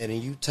magical in that.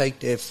 And you take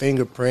that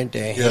fingerprint,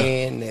 that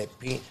hand, that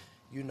pen,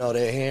 that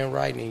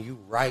handwriting, and you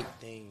write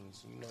things,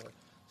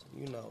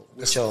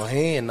 with your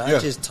hand,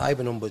 not just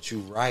typing them, but you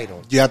write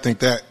them. Yeah, I think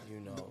that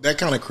that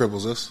kind of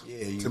cripples us.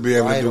 Yeah, to be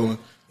able to do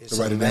it's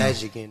to write a it down.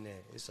 magic in there.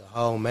 It's a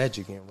whole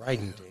magic in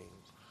writing things.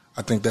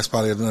 I think that's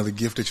probably another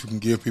gift that you can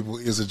give people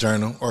is a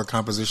journal or a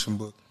composition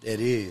book. That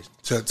is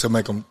to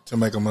make them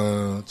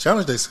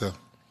challenge themselves.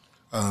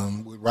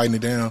 Writing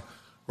it down,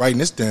 writing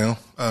this down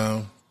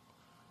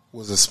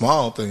was a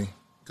small thing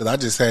because I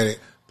just had it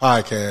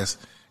podcast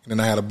and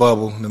then I had a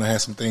bubble and then I had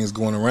some things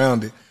going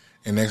around it.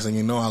 And next thing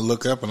you know, I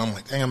look up and I'm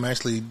like, dang, I'm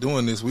actually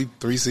doing this. We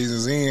 3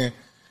 seasons in,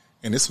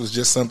 and this was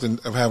just something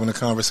of having a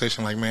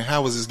conversation like, man,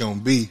 how is this going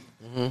to be?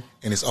 Mm-hmm.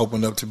 And it's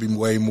opened up to be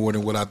way more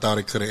than what I thought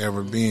it could have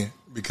ever been.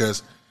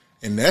 Because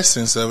in that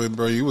sense of it,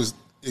 bro, you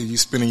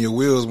spinning your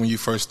wheels when you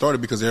first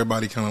started because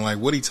everybody kind of like,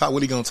 what he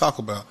going to talk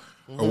about?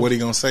 Mm-hmm. Or what he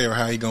going to say or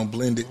how he going to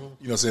blend it,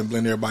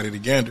 blend everybody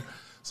together.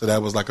 So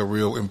that was like a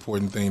real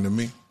important thing to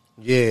me.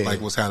 Yeah. Like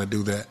was how to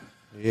do that.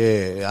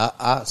 Yeah.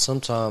 I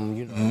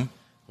sometimes,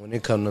 when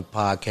it comes to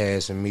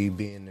podcasts and me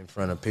being in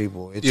front of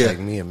people, it takes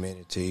me a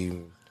minute to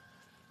even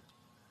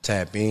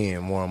tap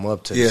in, warm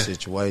up to the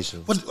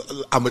situation.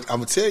 I'm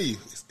gonna tell you,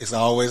 it's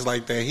always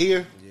like that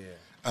here.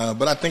 Yeah.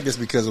 But I think it's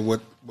because of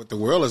what the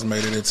world has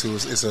made it into.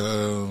 It's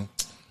a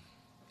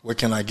what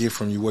can I get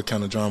from you? What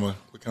kind of drama?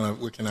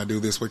 What can I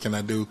do this? What can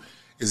I do?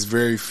 It's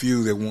very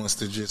few that wants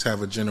to just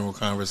have a general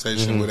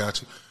conversation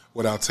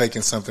without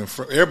taking something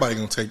from everybody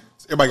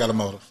got a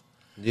motive.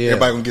 Yeah.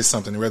 Everybody gonna get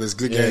something, whether it's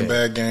good game,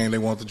 bad game, they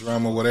want the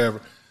drama, whatever.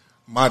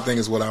 My thing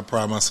is what I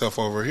pride myself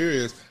over here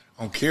is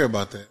I don't care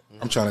about that.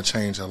 I'm trying to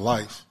change a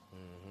life.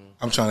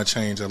 I'm trying to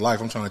change a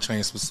life. I'm trying to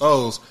change some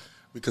souls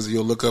because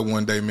you'll look up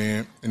one day,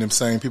 man, and them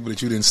same people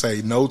that you didn't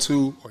say no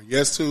to or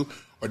yes to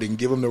or didn't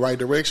give them the right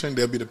direction,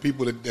 they'll be the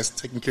people that's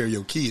taking care of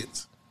your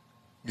kids.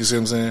 You see what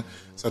I'm saying?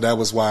 So that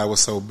was why it was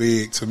so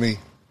big to me.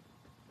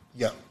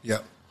 Yep.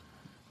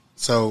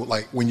 So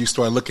like when you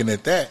start looking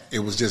at that, it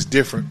was just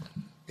different.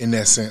 In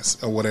that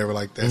sense or whatever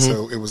like that.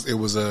 So it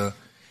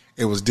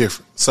was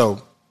different. So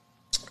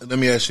let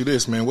me ask you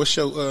this, man. What's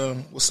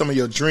some of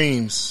your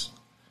dreams?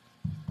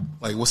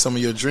 Like what's some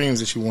of your dreams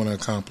that you want to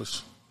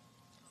accomplish?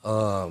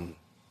 Man,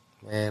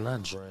 I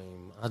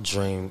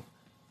dream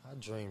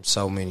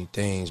so many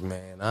things,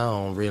 man. I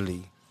don't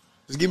really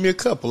just give me a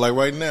couple. Like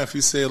right now, if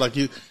you said like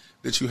you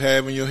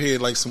have in your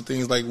head like some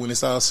things like when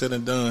it's all said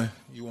and done,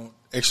 you want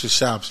extra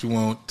shops, you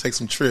want to take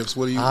some trips.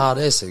 What do you? I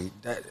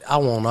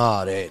want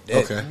all that.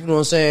 Okay. You know what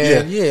I'm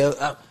saying?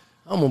 Yeah.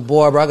 I'm a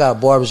barber. I got a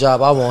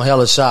barbershop. I want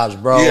hella shops,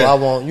 bro. Yeah. I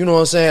want, you know what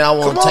I'm saying? I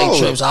want to take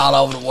trips all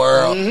over the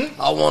world.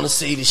 I want to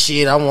see the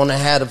shit. I want to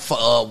have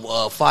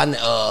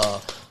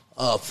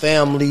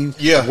family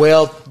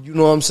wealth. You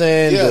know what I'm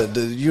saying? Yeah.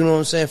 You know what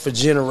I'm saying? For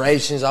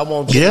generations. I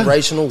want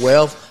generational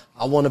wealth.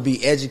 I want to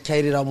be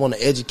educated. I want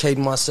to educate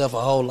myself a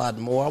whole lot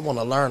more. I want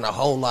to learn a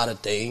whole lot of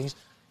things.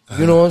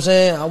 You know what I'm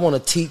saying? I want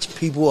to teach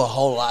people a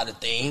whole lot of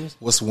things.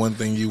 What's one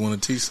thing you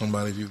want to teach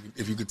somebody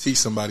if you could teach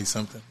somebody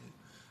something?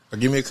 Or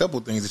give me a couple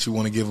of things that you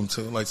want to give them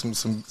to, like some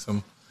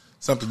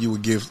something you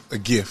would give a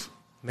gift.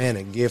 Man,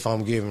 a gift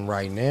I'm giving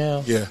right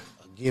now. Yeah.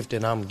 A gift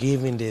that I'm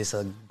giving that's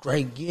a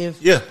great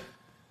gift. Yeah.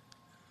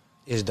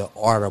 Is the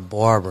art of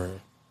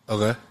barbering.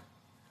 Okay.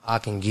 I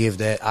can give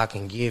that.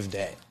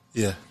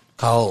 Yeah.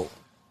 Cold.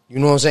 You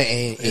know what I'm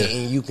saying?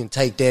 And you can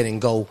take that and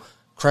go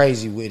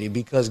crazy with it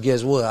because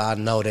guess what? I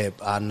know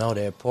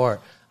that part.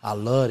 I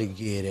love to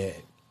get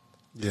that.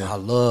 Yeah. I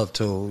love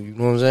to. You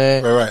know what I'm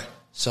saying? Right.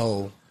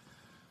 So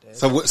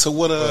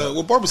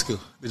what barber school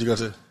did you go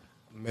to?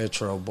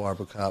 Metro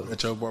Barber College.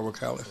 Metro Barber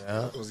College.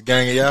 Yeah. It was a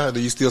gang of y'all. Do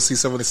you still see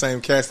some of the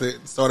same cats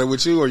that started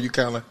with you, or you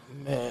kind of?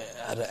 Man,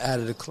 out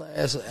of the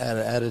class,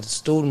 out of the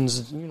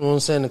students, you know what I'm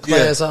saying? The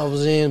class I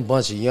was in,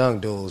 bunch of young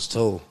dudes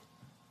too.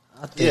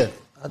 I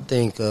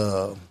think.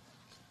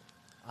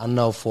 I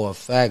know for a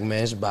fact,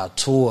 man, it's about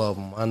 2 of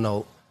them. I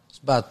know it's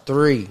about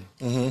 3.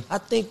 I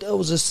think that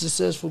was a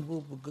successful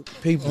group of good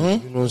people.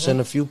 You know what I'm saying?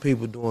 A few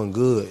people doing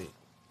good.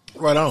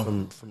 Right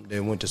on. From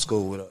they went to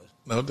school with us.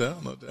 No doubt.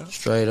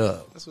 Straight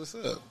up. That's what's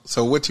up.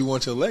 So what you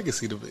want your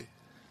legacy to be?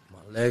 My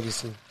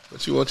legacy?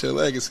 What you want your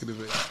legacy to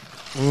be?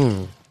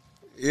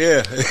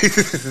 Yeah.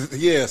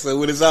 Yeah, so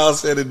when it's all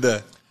said and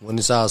done. When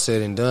it's all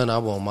said and done, I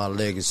want my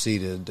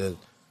legacy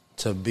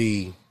to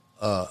be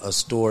a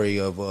story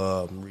of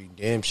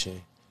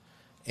redemption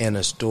and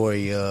a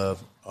story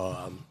of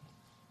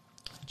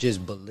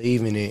just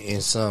believing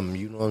in something.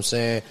 You know what I'm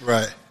saying?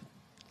 Right.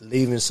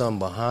 Leaving something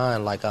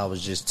behind, like I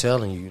was just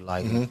telling you,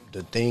 like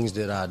the things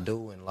that I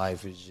do in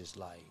life is just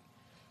like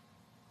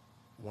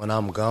when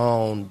I'm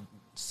gone,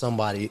 I'm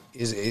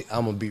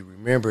gonna be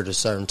remembered a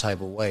certain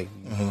type of way.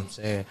 You know what I'm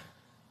saying?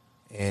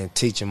 and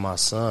teaching my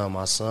son.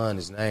 My son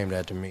is named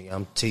after me.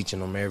 I'm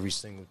teaching him every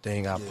single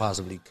thing I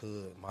possibly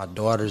could. My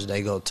daughters,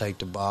 they go take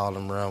the ball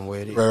and run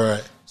with it.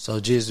 Right. So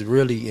just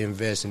really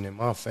investing in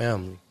my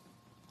family.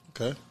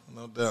 Okay,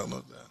 no doubt.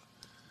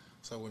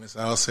 So when it's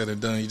all said and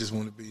done, you just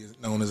want to be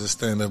known as a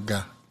stand-up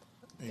guy.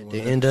 At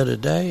the end of the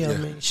day, I Yeah.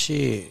 mean,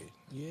 shit.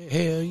 Yeah,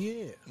 hell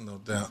yeah. No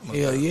doubt.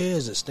 Hell yeah,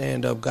 as a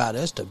stand-up guy,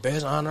 that's the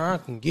best honor I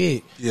can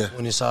get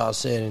when it's all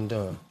said and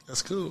done.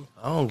 That's cool.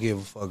 I don't give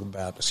a fuck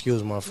about,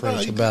 excuse my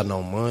French, you about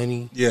no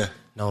money, Yeah.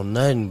 no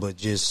nothing, but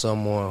just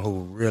someone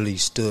who really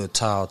stood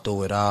tall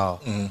through it all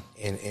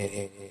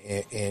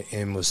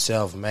and was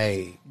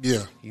self-made.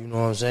 Yeah. You know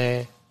what I'm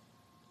saying?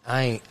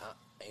 Ain't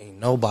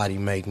nobody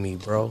make me,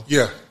 bro.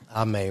 Yeah.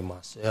 I made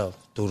myself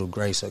through the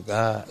grace of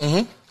God.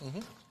 Mm-hmm.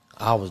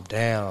 I was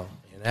down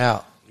and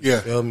out. You Yeah.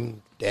 feel me?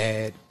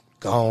 Dad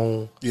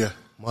gone. Yeah.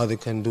 Mother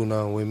couldn't do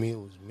nothing with me. It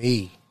was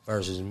me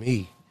versus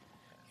me.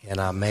 And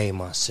I made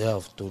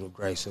myself through the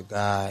grace of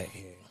God.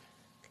 And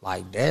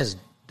like that's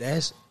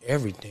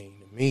everything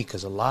to me.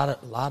 Cause a lot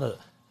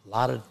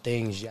of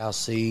things y'all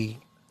see,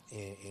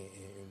 and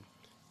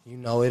you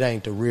know it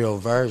ain't the real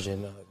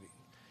version of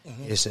it.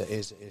 Mm-hmm. It's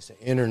an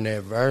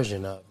internet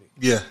version of it.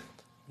 Yeah.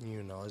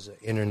 You know, it's an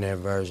internet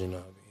version of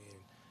it. And,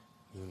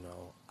 you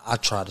know, I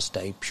try to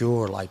stay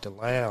pure like the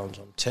lounge.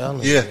 I'm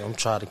telling you, I'm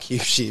trying to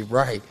keep shit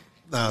right.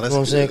 Nah, You that's know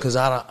what I'm saying? good. Because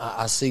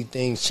I see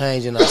things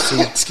changing. I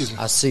see Excuse me.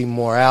 I see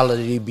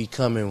morality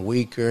becoming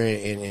weaker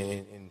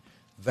and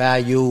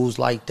values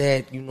like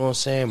that. You know what I'm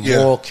saying? Yeah.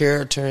 Moral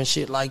character and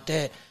shit like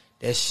that.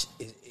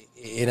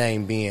 It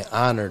ain't being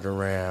honored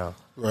around.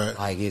 Right.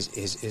 Like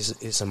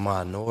it's a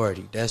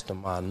minority. That's the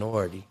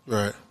minority.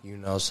 Right. You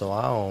know, so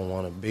I don't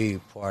want to be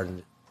part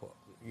of.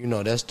 You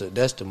know, that's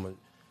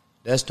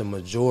the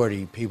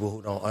majority. People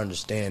who don't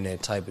understand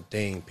that type of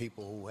thing.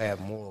 People who have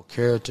moral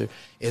character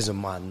is a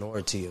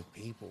minority of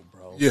people,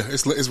 bro. Yeah,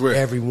 it's rare.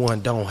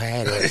 Everyone don't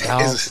have that,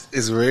 dog.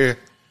 It's rare.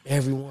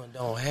 Everyone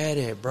don't have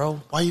that,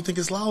 bro. Why you think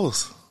it's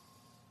lost?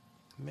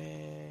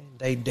 Man,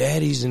 they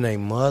daddies and they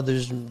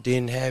mothers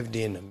didn't have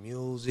then the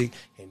music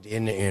and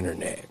then the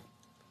internet.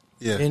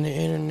 Yeah. Then the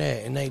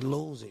internet, and they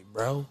lose it,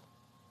 bro.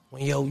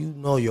 When you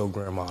know your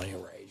grandma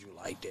didn't raise you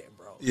like that,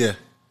 bro. Yeah.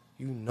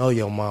 You know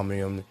your mama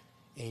and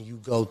you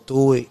go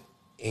through it,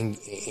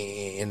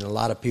 and a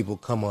lot of people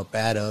come up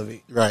out of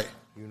it. Right.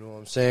 You know what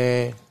I'm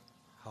saying?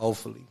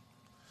 Hopefully.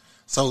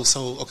 So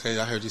okay,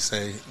 I heard you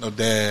say no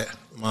dad,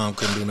 mom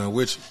couldn't do nothing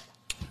with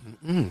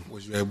you.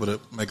 Was you able to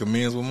make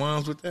amends with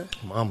moms with that?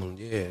 Mama,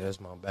 yeah,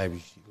 that's my baby.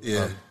 She Yeah.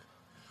 love me.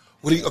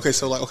 What do you? Okay,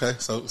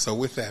 so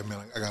with that, man,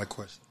 I got a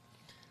question.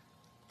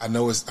 I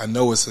know it's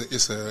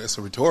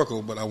a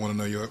rhetorical, but I want to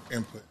know your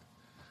input.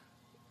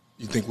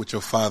 You think with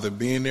your father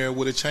being there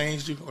would have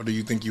changed you, or do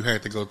you think you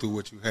had to go through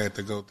what you had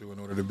to go through in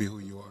order to be who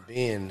you are?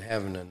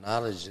 Having the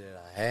knowledge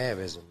that I have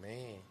as a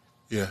man,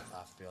 Yeah.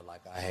 I feel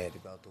like I had to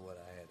go through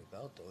what I had to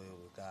go through. It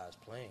was God's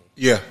plan.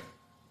 Yeah.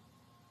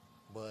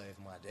 But if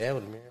my dad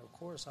would have been here, of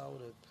course I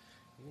would have,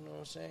 you know what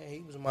I'm saying?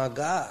 He was my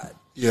God.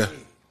 Yeah.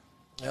 Shit.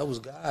 That was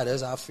God.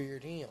 That's how I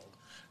feared him.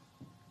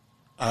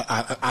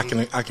 I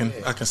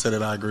can say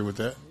that I agree with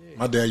that. Yeah.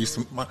 My dad used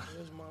to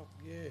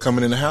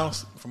coming in the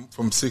house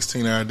from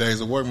 16-hour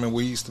days of work, man. I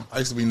used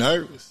to be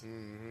nervous.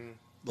 Mm-hmm.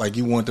 Like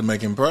you wanted to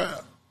make him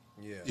proud.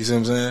 Yeah. You see what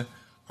I'm saying?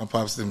 My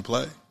pops didn't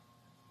play.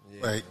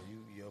 Yeah. Like,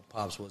 Your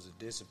pops was a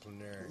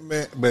disciplinary.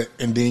 man,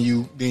 and then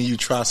you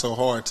try so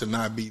hard to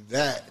not be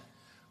that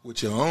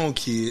with your own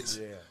kids.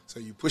 Yeah. So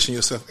you pushing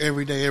yourself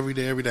every day. I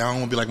don't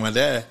want to be like my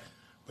dad,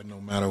 but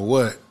no matter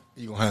what,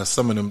 you gonna have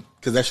some of them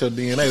because that's your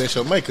DNA, that's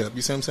your makeup.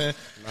 You see what I'm saying?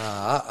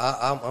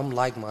 Nah, I'm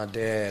like my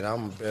dad.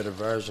 I'm a better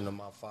version of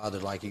my father,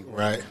 like he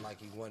wanted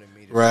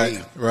me to be. Right. You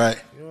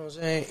know what I'm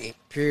saying?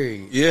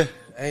 Period. Yeah.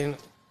 Ain't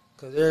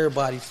because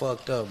everybody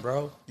fucked up,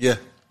 bro. Yeah.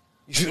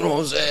 You know what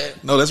I'm saying?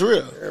 No, that's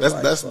real.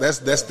 Everybody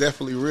That's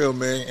definitely real,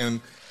 man.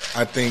 And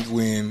I think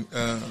when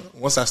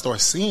once I start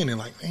seeing it,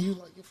 like, man, you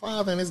like your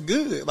father, and it's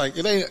good. Like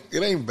it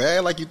ain't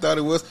bad like you thought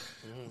it was.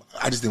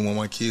 I just didn't want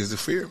my kids to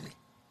fear me.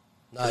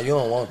 Nah, you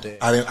don't want that.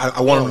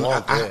 I want them.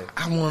 that.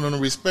 I want them to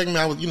respect me.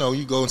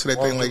 You go into that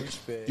Want thing the like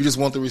respect. you just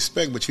want the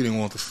respect, but you didn't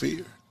want the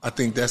fear. I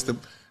think that's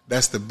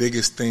the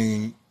biggest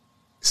thing,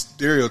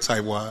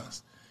 stereotype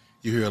wise.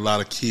 You hear a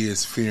lot of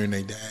kids fearing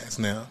their dads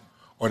now,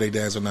 or their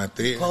dads are not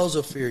there. Supposed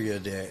to fear your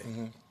dad.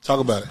 Talk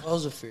about it.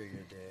 Supposed to fear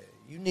your dad.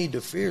 You need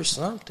to fear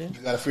something. You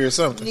gotta fear You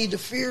something. need to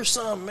fear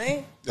something,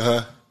 man.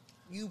 Uh-huh.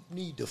 You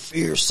need to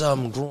fear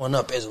something growing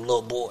up as a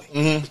little boy.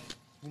 Mm-hmm.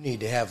 You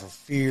need to have a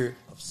fear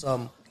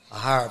of a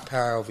higher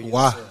power over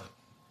Why? yourself.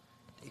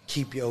 It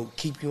keep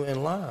you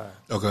in line.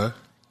 Okay.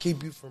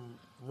 Keep you from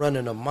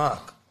running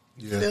amok.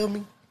 You Yeah. feel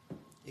me?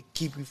 It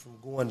keep you from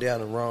going down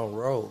the wrong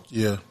road.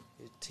 Yeah.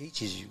 It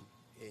teaches you.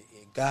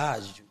 It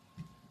guides you.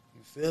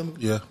 You feel me?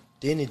 Yeah.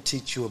 Then it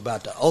teach you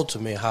about the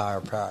ultimate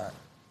higher power.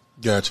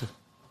 Gotcha.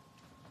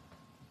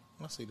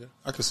 I see that.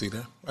 I can see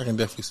that. I can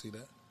definitely see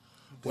that.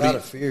 You gotta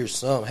fear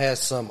something, have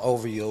something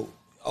over you.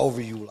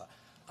 Like,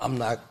 I'm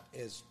not,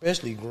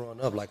 especially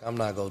growing up, like I'm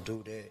not gonna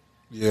do that.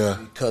 Yeah.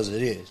 Because of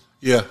this.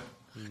 Yeah.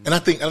 And I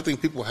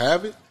think people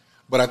have it,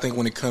 but I think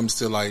when it comes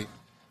to like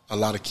a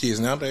lot of kids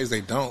nowadays,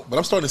 they don't. But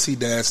I'm starting to see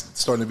dads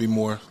starting to be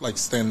more like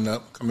standing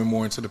up, coming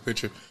more into the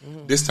picture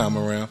this time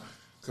around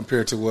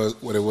compared to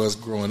what it was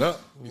growing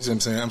up. You see what I'm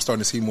saying? I'm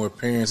starting to see more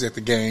parents at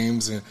the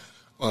games and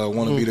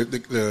want to be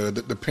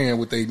the parent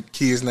with their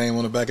kid's name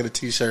on the back of the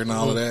T-shirt and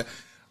all of that.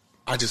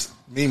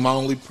 My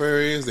only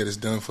prayer is that it's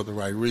done for the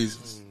right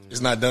reasons.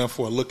 It's not done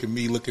for a look at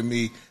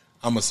me,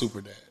 I'm a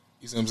super dad.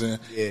 You see what I'm saying?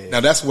 Yeah. Now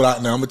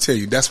I'm gonna tell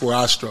you, that's where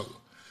I struggle.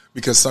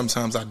 Because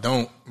sometimes I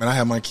don't. Man, I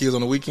have my kids on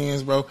the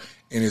weekends, bro,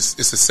 and it's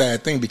a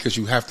sad thing because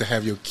you have to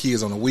have your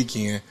kids on the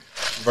weekend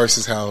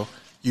versus how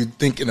you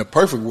think in a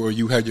perfect world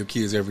you have your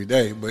kids every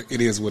day. But it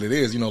is what it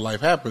is. You know,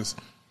 life happens.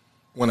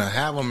 When I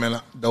have them,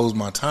 man, those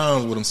my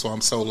times with them, so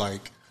I'm so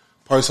like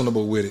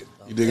personable with it.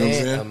 You dig what I'm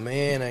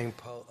saying?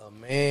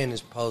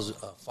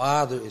 A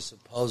father is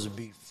supposed to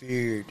be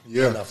feared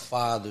in a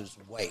father's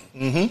way.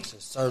 It's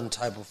a certain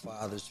type of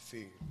father's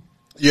fear.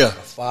 Yeah. A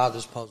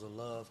father's supposed to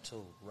love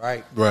too,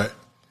 right? Right.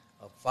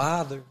 A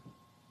father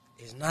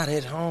is not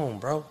at home,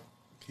 bro.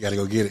 You gotta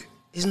go get it.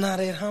 It's not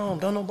at home.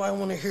 Don't nobody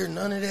want to hear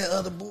none of that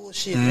other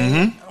bullshit,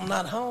 man. I'm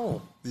not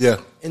home. Yeah.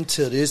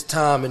 Until this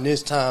time and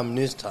this time and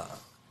this time.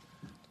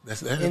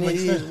 That And it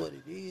makes is sense. what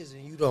it is,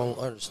 and you don't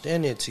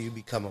understand it until you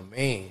become a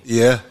man.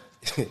 Yeah.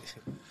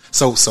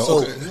 So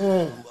okay. You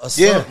want a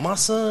son, Yeah. my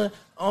son,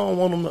 I don't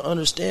want him to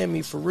understand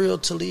me for real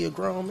till he a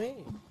grown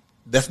man.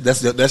 That's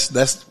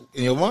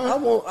in your mind.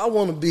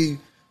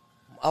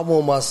 I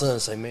want my son to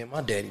say, man,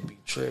 my daddy be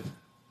tripping.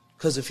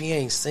 Because if he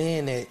ain't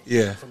saying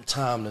that from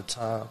time to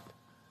time,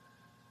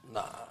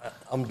 nah,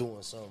 I'm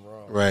doing something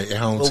wrong. Right, at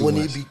home But too when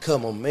much. he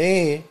become a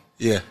man,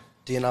 Yeah.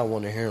 then I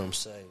want to hear him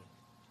say,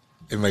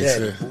 It makes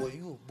Daddy, sense. I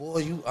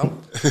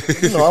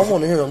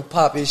want to hear him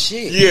pop his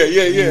shit. Yeah.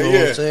 You know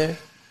what I'm saying?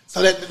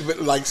 So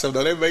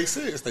that makes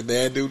sense. The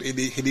dad dude,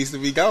 he needs to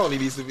be gone. He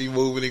needs to be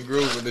moving and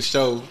grooving to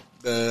show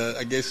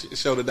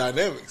the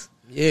dynamics.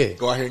 Yeah.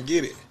 Go out here and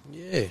get it.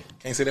 Yeah.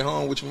 Can't sit at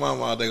home with your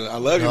mama all day. I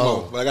love you,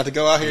 Mom, but I got to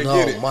go out here and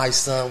get it. No, my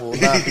son will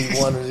not be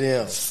one of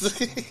them.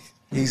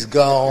 He's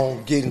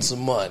gone getting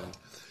some money.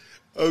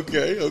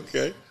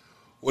 Okay.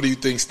 What do you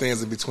think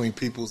stands in between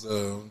people's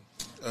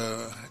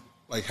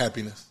like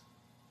happiness?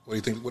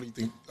 What do you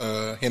think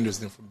hinders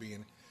them from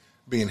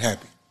being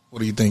happy? What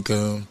do you think?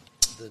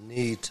 The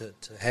need to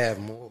have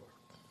more,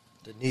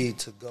 the need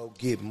to go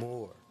get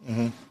more,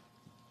 and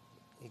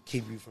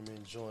keep you from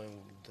enjoying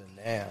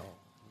the now,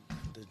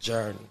 the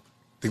journey.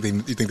 You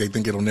think they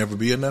think it'll never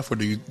be enough, or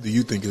do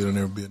you think it'll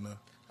never be enough?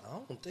 I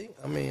don't think.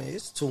 I mean,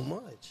 it's too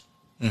much.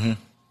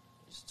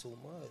 It's too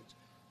much.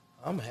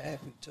 I'm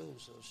happy too.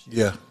 So shit.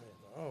 Yeah.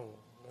 Man,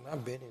 when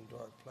I've been in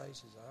dark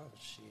places,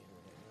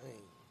 man.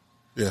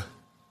 Yeah.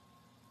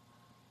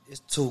 It's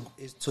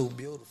too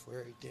beautiful.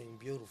 Everything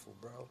beautiful,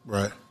 bro.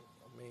 Right.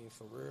 I mean,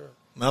 for real.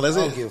 No, that's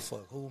I don't it. give a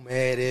fuck who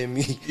mad at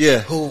me.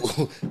 Yeah.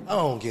 I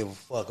don't give a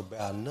fuck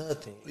about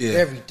nothing. Yeah.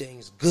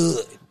 Everything's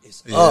good.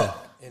 It's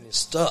up and it's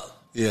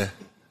stuck. Yeah.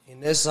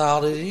 And that's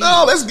all it is.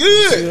 No, that's You see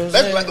what good. I'm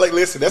That's saying? like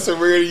listen, that's a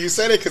rarity you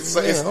say that because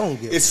Man, I don't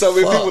give it's a so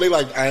many fuck. people they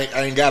like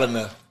I ain't got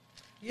enough.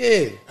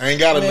 Yeah. I ain't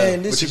got Man,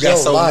 enough, this but you is got your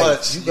so life.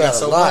 much. You got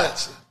so a lot.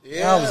 much.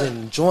 Yeah. I was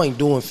in the joint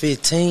doing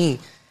 15,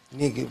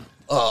 nigga,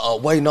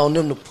 waiting on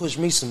them to push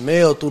me some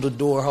mail through the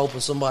door, hoping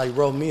somebody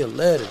wrote me a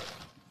letter.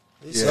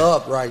 It's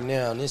up right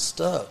now and it's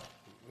stuck.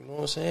 You know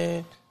what I'm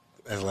saying?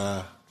 That's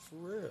live. For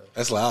real.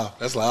 That's live.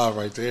 That's live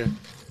right there.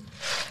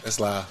 That's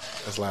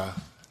live.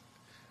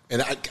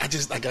 And I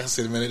just, like I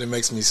said, man, it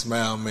makes me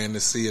smile, man, to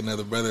see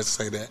another brother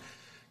say that.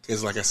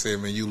 Because, like I said,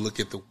 man, you look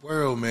at the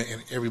world, man,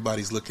 and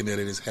everybody's looking at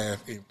it as half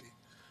empty.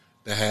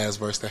 The haves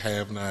versus the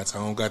have-nots. I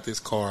don't got this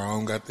car. I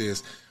don't got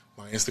this.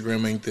 My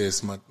Instagram ain't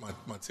this. My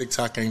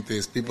TikTok ain't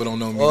this. People don't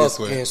know me this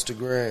Fuck way.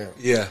 Instagram.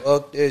 Yeah.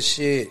 Fuck that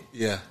shit.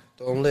 Yeah.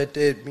 Don't let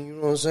that be, you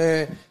know what I'm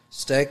saying?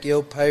 Stack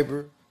your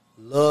paper.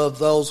 Love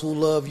those who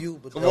love you,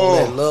 but Come don't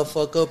on. let love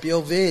fuck up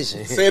your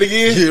vision. Say it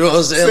again. You know what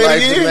I'm saying? Say it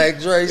Like again. the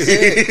Mac Dre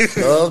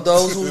said. Love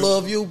those who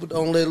love you, but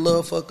don't let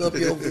love fuck up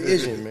your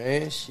vision,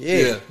 man.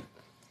 Shit. Yeah.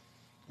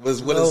 What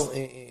You know,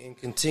 is and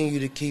continue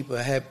to keep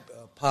a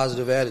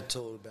positive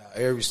attitude about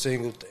every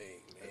single thing,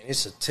 man.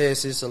 It's a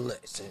test. It's a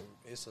lesson.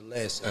 It's a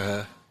lesson.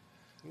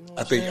 You know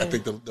what I I'm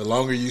think the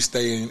longer you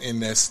stay in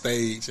that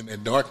stage and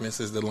that darkness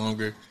is the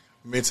longer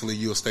mentally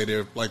you'll stay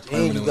there like And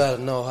permanently. you got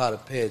to know how to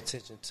pay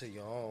attention to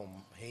your own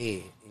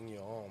head, in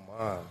your own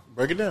mind.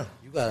 Break it down.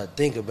 You got to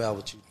think about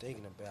what you're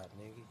thinking about,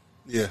 nigga.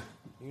 Yeah.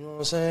 You know what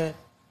I'm saying?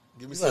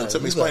 Give me You something. gotta-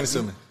 Tell me, you explain it gotta-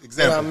 to me. What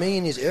Example. I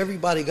mean is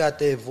everybody got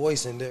that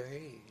voice in their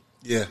head.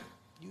 Yeah.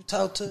 You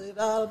talk to it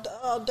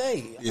all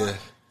day. Yeah.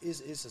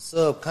 It's a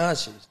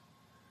subconscious,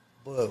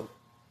 but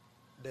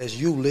that's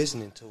you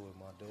listening to it,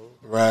 my dude.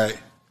 Right.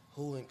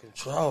 Who in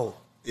control?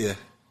 Yeah.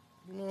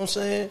 You know what I'm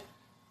saying?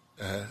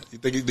 You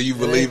think? Do you It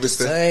believe ain't it's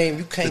the same.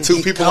 You the can't two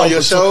keep people on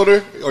your talking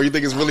to- shoulder, or you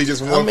think it's really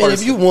just one I mean, person?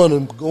 if you want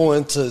to go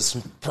into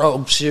some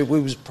pro shit,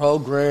 we was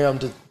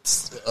programmed to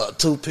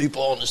two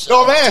people on the show.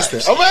 No, I'm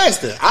asking.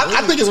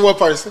 I think it's one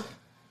person.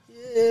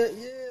 Yeah,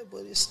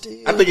 but it's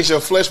still. I think it's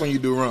your flesh when you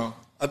do wrong.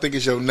 I think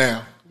it's your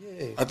now. Yeah,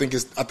 I think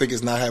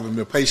it's not having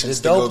the patience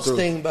The to go dopest through.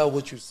 thing about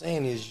what you're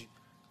saying is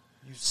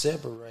you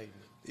separating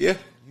it. Yeah.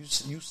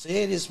 You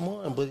said it's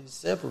one, but it's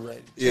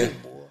separated. Yeah. Too,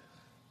 boy.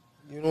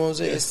 You know what I'm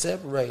saying? It's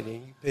separated.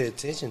 And you pay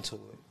attention to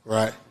it.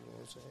 Right. You know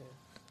what I'm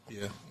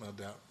saying? Yeah, no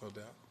doubt.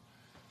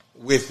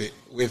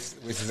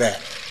 With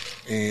that,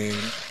 and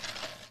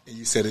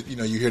you said it. You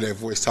know, you hear that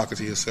voice talking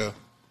to yourself.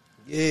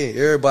 Yeah,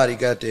 everybody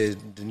got that.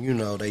 You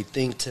know, they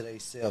think to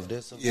themselves.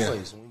 That's a Yeah.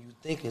 voice. When you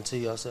thinking to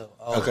yourself,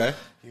 oh, Okay.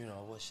 you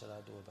know, what should I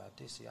do about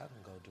this? See, I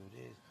can go do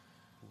this.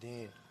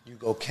 Then you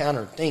go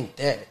counter think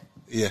that.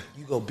 Yeah,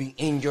 You go be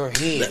in your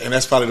head. and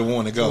that's probably the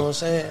one to You know what go. I'm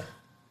saying?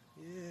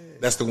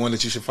 That's the one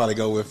that you should probably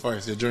go with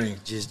first. Your dream.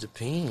 Just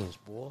depends,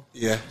 boy.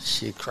 Yeah,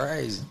 Shit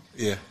crazy.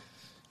 yeah.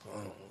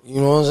 You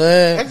know what I'm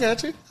saying?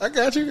 I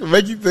got you.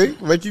 Make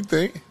you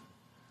think.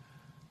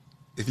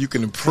 If you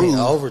can improve. Can't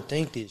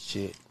overthink this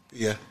shit.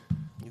 Yeah,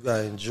 You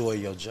gotta enjoy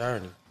your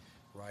journey.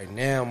 Right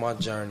now, my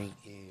journey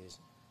is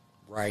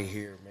right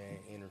here, man.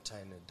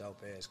 Entertaining a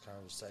dope ass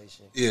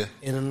conversation. Yeah.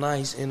 In a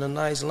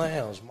nice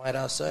lounge, might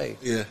I say?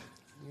 yeah.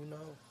 You know,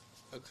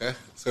 Okay.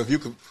 So if you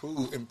could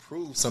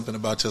improve something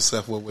about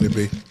yourself, what would it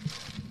be?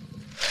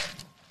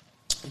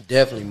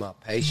 definitely my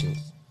patience,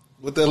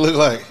 What that look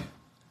like?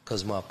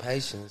 cause my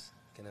patience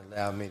can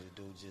allow me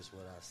to do just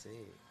what I said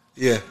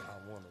Yeah,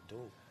 I want to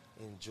do.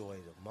 Enjoy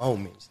the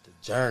moments, the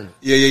journey.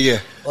 yeah.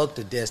 Fuck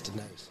the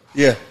destination.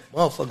 Yeah,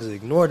 Motherfuckers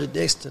ignore the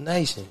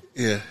destination.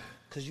 yeah.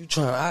 Cause you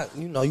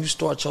you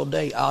start your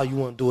day. All you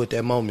want to do at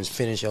that moment is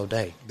finish your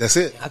day. That's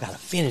it. I gotta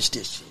finish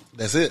this shit.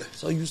 That's it.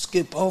 So you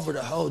skip over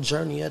the whole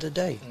journey of the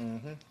day.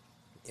 Mm-hmm.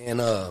 And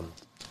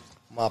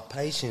my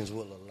patience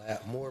will allow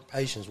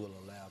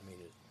me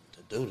to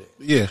do that.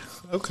 Yeah.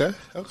 Okay.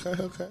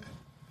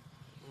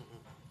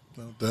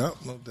 No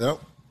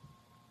doubt.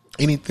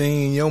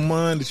 Anything in your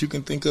mind that you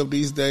can think of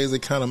these days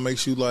that kind of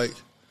makes you like,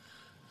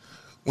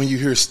 when you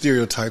hear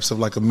stereotypes of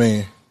like a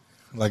man,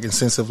 like in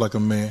sense of like a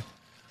man,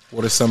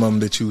 what are some of them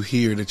that you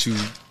hear that you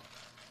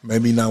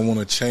maybe not want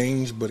to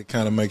change, but it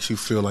kind of makes you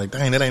feel like,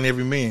 dang, that ain't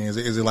every man. Is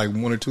it like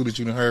one or two that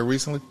you done heard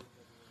recently?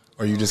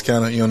 Or you just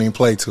kind of, you don't even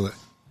play to it?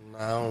 Nah,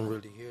 I don't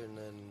really hear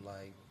nothing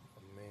like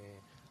a man,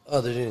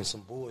 other than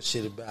some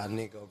bullshit about a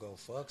nigga go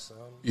fuck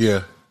something.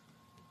 Yeah.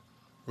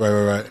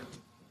 Right.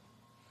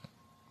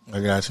 I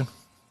got you.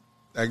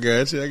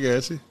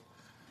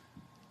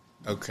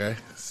 Okay.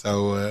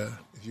 So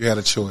if you had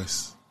a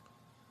choice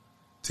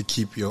to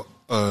keep your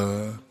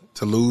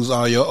to lose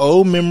all your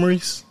old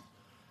memories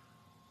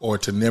or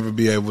to never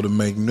be able to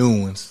make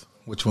new ones,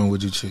 which one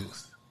would you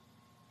choose?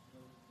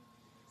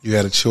 You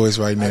had a choice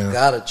right now. I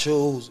gotta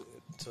choose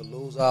to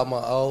lose all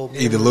my old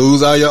memories. Either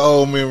lose all your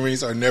old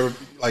memories or never,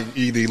 like,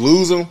 either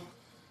lose them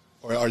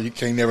or you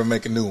can't never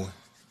make a new one.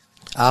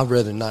 I'd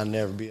rather not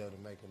never be able to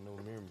make a new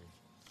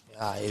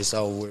memory. It's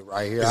over with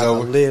right here. It's I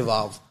over? can live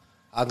off.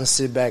 I can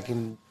sit back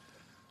and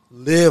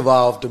live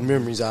off the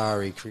memories I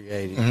already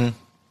created. Mm-hmm.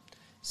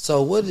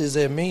 So what does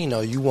that mean, though?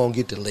 You won't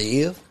get to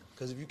live?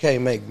 Because if you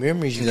can't make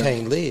memories, you Yeah.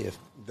 can't live.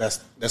 That's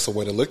a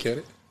way to look at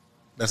it.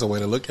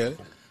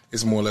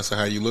 It's more or less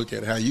how you look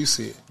at it, how you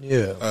see it.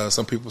 Yeah.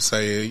 Some people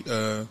say,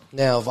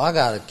 Now, if I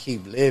got to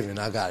keep living,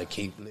 I got to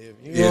keep living.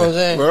 You know what I'm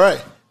saying?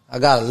 Right. I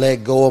got to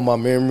let go of my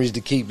memories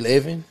to keep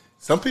living.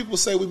 Some people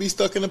say we be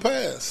stuck in the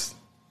past.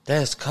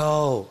 That's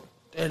cold.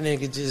 That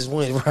nigga just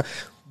went right.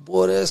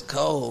 Boy, that's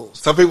cold.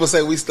 Some people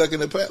say we stuck in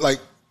the past. Like,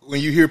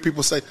 when you hear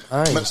people say,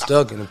 I ain't "Man,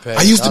 stuck in the past.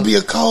 I used to be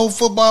a cold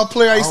football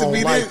player. I used to don't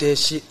be like there." that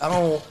shit. I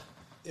don't.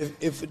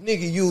 If a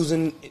nigga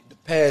using the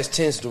past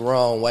tense the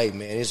wrong way,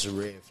 man, it's a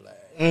red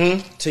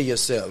flag to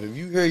yourself. If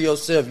you hear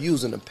yourself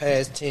using the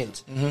past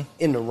tense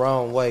in the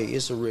wrong way,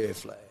 it's a red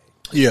flag.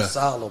 Yeah. It's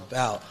all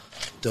about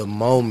the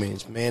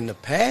moments, man. The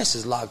past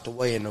is locked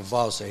away in the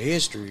vaults of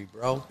history,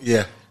 bro.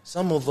 Yeah.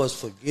 Some of us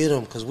forget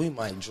them because we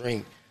might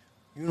drink.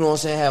 You know what I'm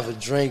saying? Have a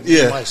drink.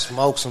 Yeah. We might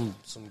smoke some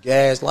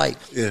gas. Like,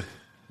 Yeah.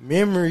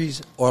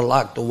 memories are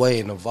locked away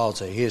in the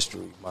vaults of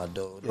history, my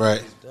dude.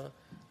 Right.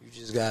 You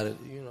just got to,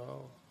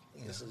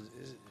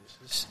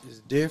 it's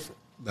different.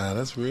 Nah,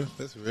 that's real.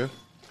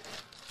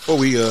 Before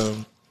we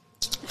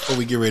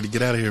get ready to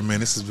get out of here, man,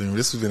 this has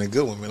been a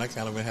good one, man. I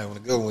kind of been having a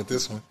good one with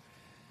this one.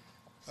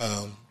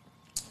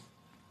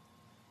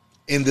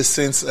 In the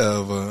sense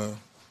of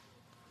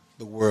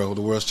the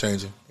world's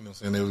changing. You know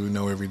what I'm saying? We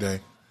know every day.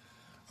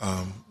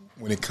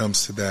 When it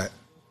comes to that,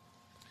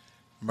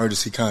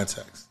 emergency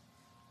contacts,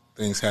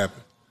 things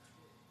happen.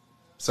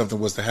 Something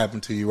was to happen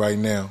to you right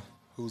now.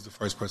 Who's the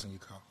first person you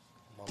call?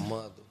 My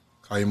mother.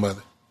 Call your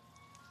mother.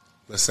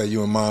 Let's say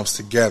you and mom's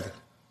together.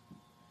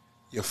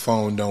 Your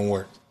phone don't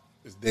work.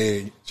 It's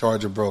dead.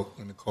 Charger broke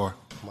in the car.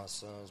 My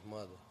son's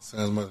mother.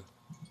 Son's mother.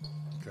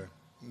 Okay.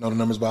 Know the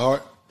numbers by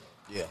heart?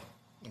 Yeah.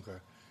 Okay.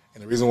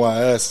 And the reason why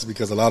I ask is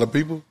because a lot of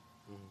people,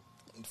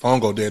 phone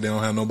go dead, they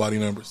don't have nobody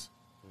numbers.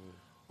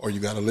 Or you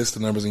got a list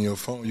of numbers in your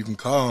phone. You can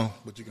call them,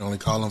 but you can only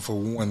call them for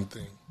one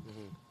thing.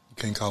 You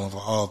can't call them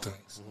for all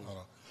things.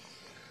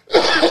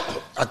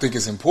 I think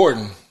it's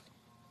important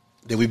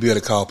that we be able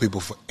to call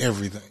people for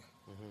everything.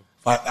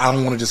 I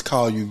don't want to just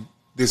call you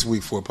this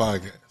week for a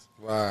podcast.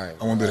 Right.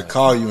 I want to be able to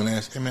call you and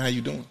ask, hey man, how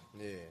you doing?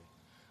 Yeah.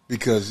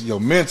 Because your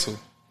mental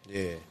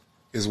Yeah.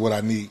 is what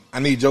I need. I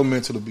need your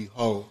mental to be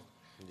whole.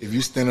 If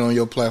you standing on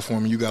your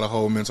platform and you got a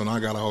whole mental and I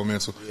got a whole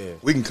mental,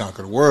 we can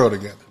conquer the world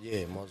together.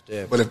 Yeah, most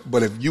definitely.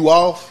 But if you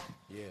off,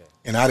 Yeah.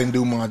 and I didn't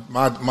do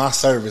my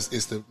service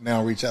is to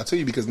now reach out to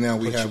you because now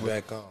we Put have you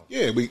back on.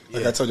 Yeah,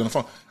 like I told you on the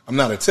phone, I'm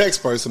not a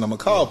text person. I'm a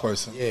call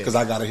person Yeah. because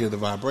I got to hear the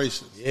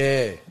vibrations.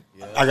 Yeah.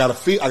 I gotta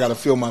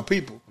feel my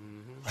people.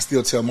 I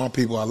still tell my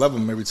people I love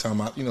them every time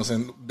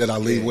that I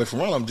leave away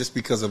from around them just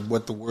because of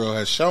what the world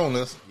has shown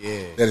us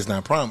that is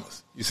not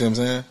promised. You see what I'm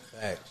saying?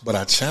 Facts. But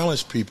I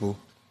challenge people,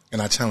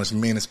 and I challenge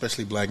men,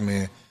 especially black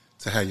men,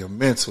 to have your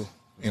mental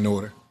in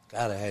order.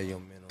 Gotta have your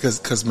mental.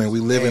 Because man, we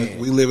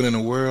living in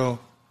a world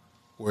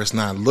where it's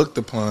not looked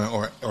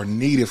upon or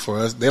needed for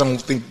us. They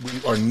don't think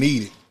we are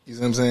needed. You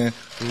see what I'm saying?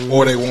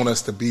 Or they want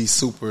us to be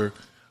super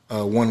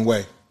one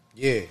way.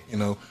 Yeah. You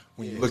know,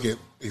 when you look at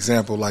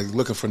example like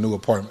looking for new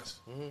apartments,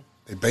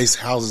 they base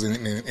houses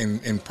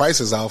and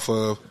prices off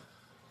of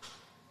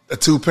a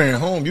 2-parent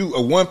home.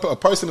 A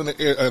person in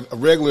a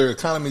regular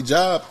economy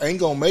job ain't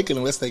gonna make it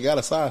unless they got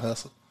a side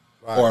hustle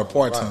or a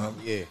part time.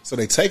 Right, yeah. So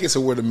they take it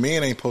to where the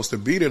men ain't supposed to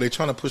be there. They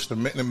trying to push the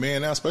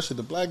man out, especially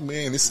the black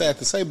man. It's sad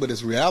to say, but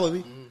it's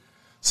reality.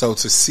 So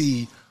to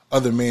see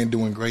other men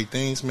doing great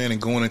things, man,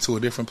 and going into a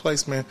different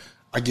place, man,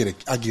 I get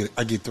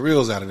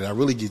thrills out of it. I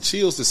really get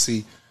chills to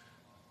see.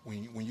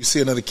 When you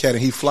see another cat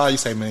and he fly, you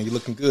say, man, you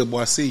looking good,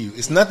 boy, I see you.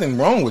 It's nothing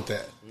wrong with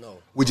that. No.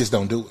 We just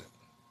don't do it.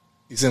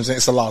 You see what I'm saying?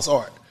 It's a lost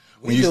art.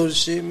 We do the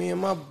shit, me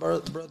and my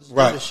brothers do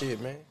the shit,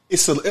 man.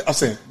 I'm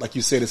saying, like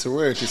you said, it's a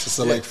rarity. It's a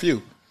select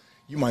few.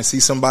 You might see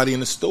somebody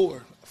in the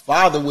store, a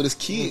father with his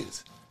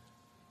kids.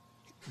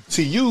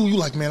 To you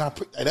like, man,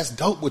 that's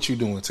dope what you're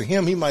doing. To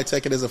him, he might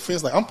take it as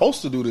offense, like, I'm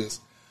supposed to do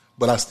this,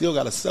 but I still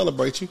got to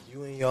celebrate you.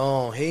 You in your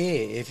own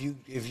head. If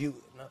you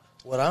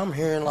what I'm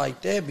hearing like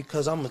that,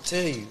 because I'm gonna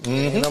tell you,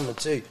 and I'm gonna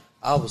tell you,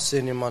 I was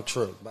sitting in my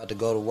truck about to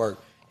go to work,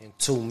 and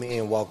 2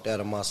 men walked out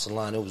of my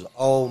salon. It was an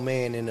old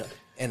man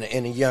and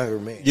a younger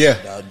man.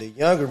 Yeah. The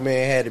younger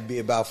man had to be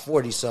about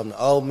 40 something. The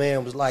old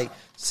man was like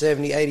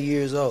 70, 80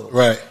 years old.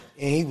 Right.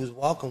 And he was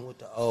walking with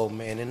the old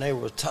man, and they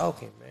were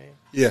talking, man.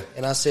 Yeah.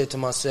 And I said to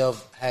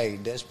myself, hey,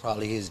 that's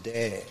probably his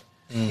dad.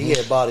 He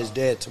had brought his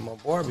dad to my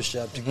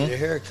barbershop to get a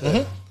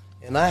haircut.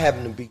 And I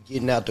happened to be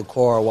getting out the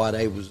car while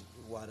they was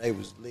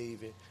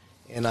leaving.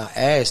 And I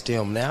asked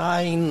him. Now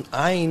I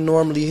ain't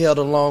normally held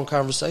a long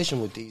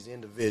conversation with these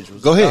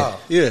individuals. Go ahead.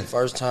 Yeah.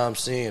 First time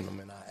seeing them,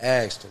 and I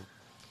asked him.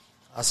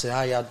 I said,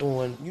 "How y'all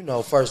doing?" You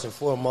know, first and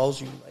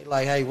foremost, they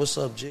like, "Hey, what's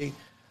up, G?"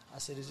 I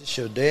said, "Is this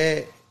your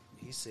dad?"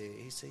 He said,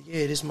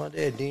 "Yeah, this my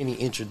dad." Then he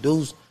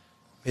introduced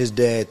his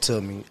dad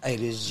to me. Hey,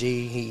 this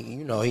G.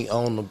 He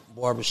owned the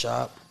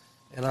barbershop.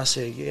 And I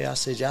said, "Yeah." I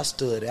said, "Y'all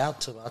stood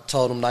out to me." I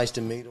told him, "Nice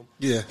to meet him."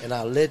 Yeah. And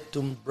I let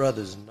them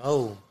brothers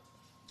know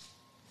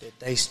that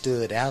they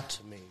stood out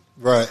to me.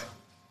 Right.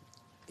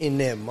 In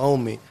that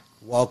moment,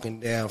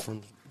 walking out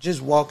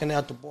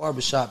the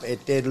barbershop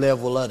at that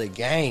level of the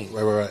game.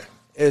 Right.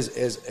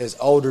 As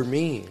older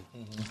men.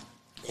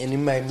 And it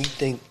made me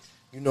think,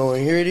 and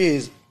here it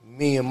is,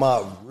 me and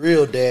my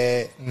real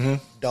dad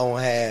don't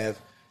have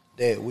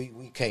that.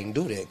 We can't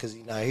do that because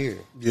he's not here.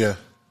 Yeah.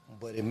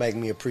 But it made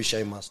me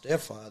appreciate my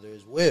stepfather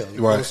as well. You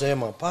know what I'm saying?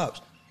 My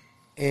pops.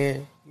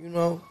 And,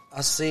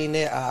 I seen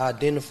that. I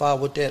identified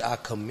with that. I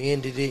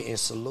commended it and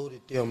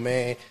saluted them,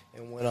 man,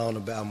 and went on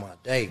about my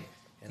day.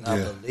 And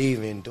I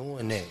believe in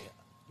doing that.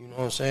 You know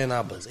what I'm saying?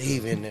 I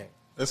believe in that.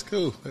 That's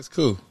cool.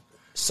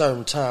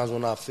 Certain times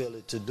when I feel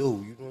it to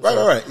do. You know what I'm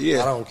saying? Right,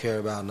 yeah. I don't care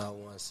about no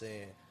one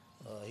saying,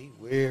 he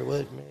weird,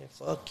 what, man?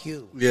 Fuck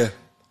you. Yeah.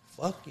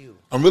 Fuck you.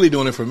 I'm really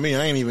doing it for me.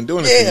 I ain't even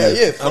doing it for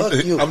you. Yeah,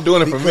 fuck you. I'm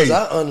doing it for me. Because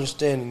I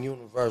understand the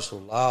universal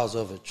laws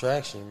of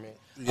attraction, man.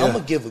 Yeah. I'm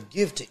going to give a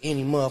gift to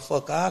any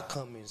motherfucker I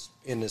come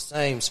in the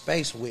same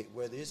space with,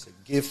 whether it's a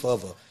gift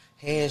of a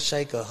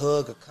handshake, a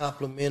hug, a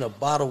compliment, a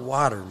bottle of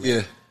water, man.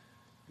 Yeah.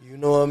 You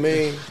know what I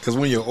mean? Because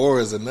when your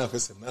aura is enough,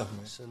 it's enough,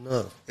 man. It's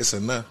enough. It's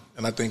enough.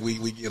 And I think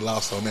we get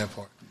lost on that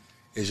part,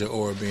 is your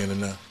aura being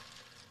enough.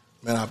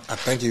 Man, I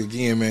thank you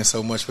again, man,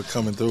 so much for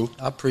coming through.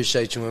 I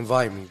appreciate you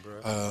inviting me,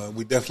 bro.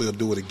 We definitely will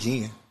do it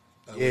again.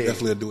 We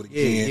definitely will do it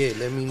again. Yeah,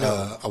 let me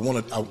know.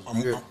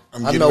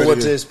 I know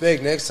what to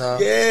expect next time.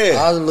 Yeah.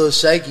 I was a little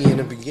shaky in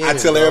the beginning. I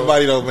tell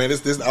everybody though, man,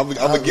 I'm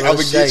gonna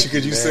get you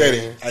because you said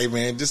it. Man. Hey,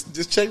 man,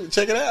 just check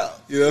it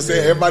out. You know what I'm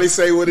saying? Everybody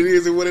say what it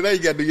is and what it ain't.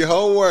 You got to do your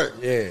homework.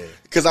 Yeah.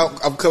 Because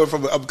I'm coming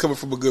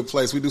from a good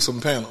place. We do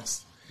some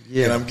panels.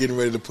 Yeah. And I'm getting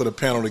ready to put a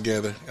panel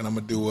together, and I'm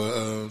gonna do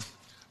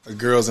a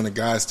girls and a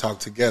guys talk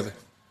together.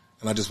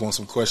 And I just want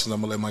some questions.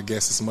 I'm gonna let my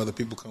guests and some other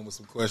people come with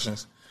some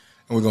questions,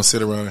 and we're gonna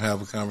sit around and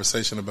have a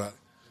conversation about it.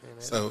 Man,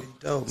 so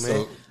dope, man.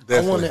 So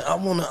definitely. I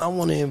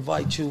wanna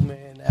invite you,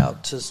 man,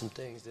 out to some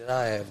things that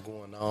I have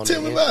going on.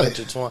 Tell me about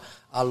it.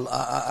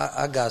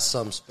 I got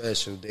something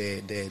special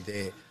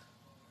that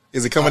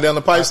is it coming down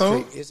the pipe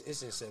soon? It's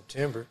in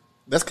September.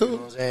 That's cool. You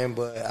know what I'm saying?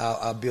 But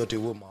I built it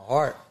with my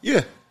heart.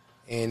 Yeah.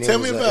 And Tell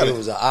me about it. It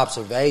was an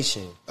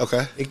observation.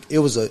 Okay. It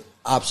was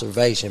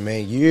observation,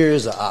 man.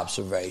 Years of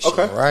observation,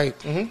 Okay. right?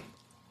 Mhm.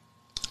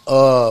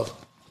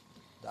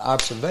 The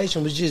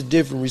observation was just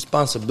different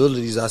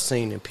responsibilities I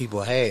seen that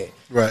people had.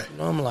 Right. You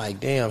know, I'm like,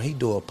 damn, he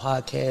do a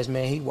podcast,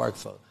 man. He worked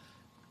for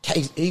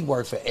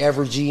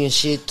Evergy and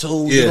shit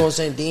too. Yeah. You know what I'm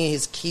saying? Then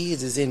his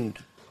kids is in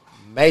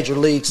Major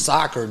League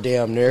Soccer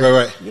damn near.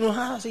 Right. You know,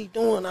 how's he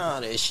doing all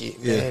that shit,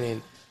 Yeah. man?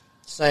 And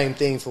same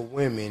thing for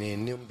women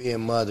and them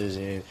being mothers,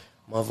 and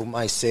motherfuckers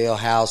might sell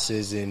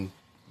houses and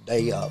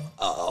they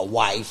a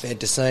wife at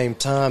the same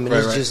time. And Right,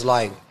 it's right. just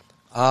like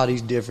all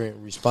these different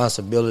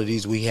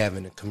responsibilities we have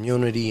in the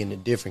community and the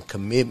different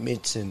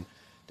commitments and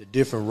the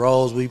different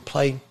roles we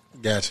play.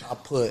 Gotcha.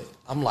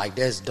 I'm like,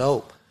 that's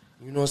dope.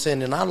 You know what I'm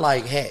saying? And I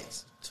like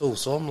hats too.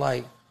 So I'm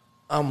like,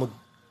 I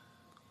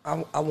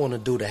want to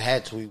do the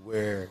hats we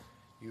wear.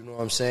 You know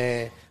what I'm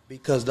saying?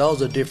 Because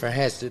those are different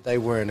hats that they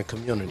wear in the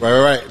community.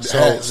 Right.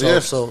 Hats, yeah.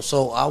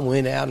 So I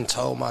went out and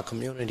told my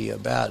community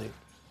about it,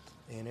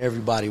 and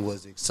everybody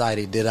was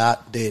excited that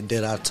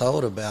I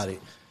told about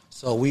it.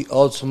 So we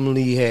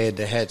ultimately had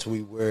the hats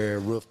we wear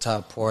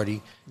rooftop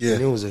party, Yeah.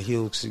 and it was a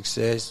huge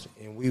success.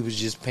 And we was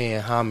just paying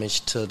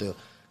homage to the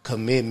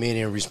commitment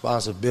and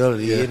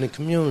responsibility Yeah. in the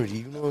community.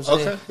 You know what I'm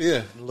saying? Okay,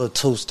 yeah. A little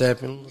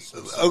two-stepping,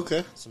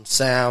 Okay. some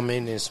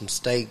salmon and some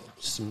steak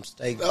All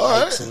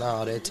right. bites and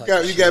all that type You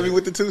of shit. got me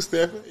with the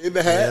two-step in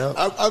the hat.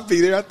 Yeah. I'll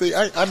be there. I think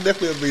I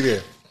definitely will be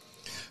there.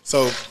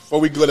 So before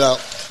we go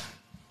out,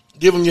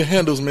 give them your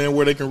handles, man,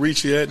 where they can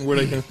reach you at and where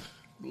they can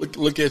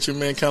look at you,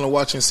 man, kind of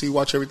watch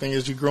everything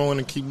as you're growing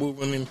and keep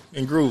moving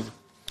and grooving.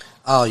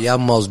 Oh yeah,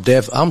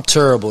 I'm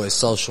terrible at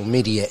social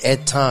media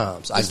at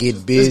times. I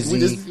get busy. We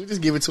just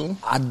give it to them.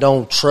 I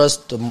don't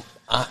trust them.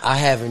 I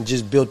haven't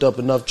just built up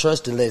enough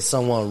trust to let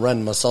someone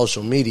run my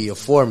social media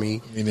for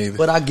me. Me neither.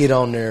 But I get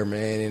on there,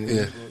 man, and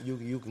Yeah.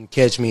 you can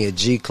catch me at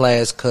G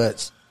Class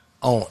Cuts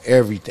on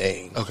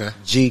everything. Okay.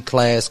 G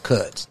Class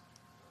Cuts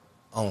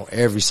on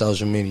every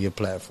social media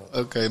platform.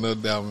 Okay, no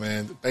doubt,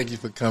 man. Thank you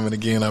for coming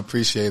again. I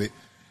appreciate it.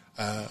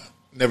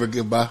 Never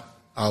goodbye.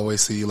 I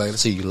always see you later.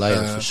 See you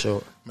later for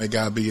sure. May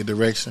God be your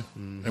direction,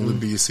 and we'll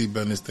be your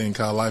seatbelt in this thing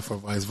called life, or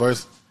vice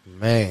versa.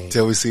 Man.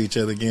 Until we see each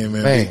other again,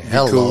 man. Man, be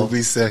hello. cool,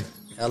 be safe.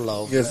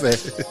 Hello. Yes,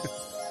 sir.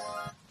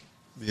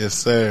 Yes,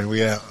 sir.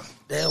 We out.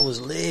 That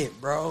was lit,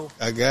 bro.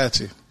 I got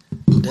you.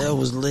 That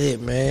was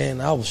lit, man.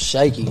 I was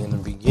shaky in the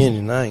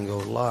beginning. I ain't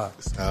gonna lie.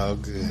 It's all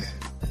good.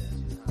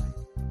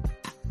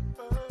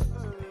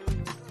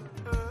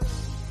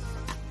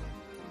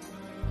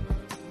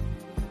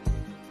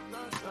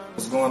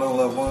 What's going on,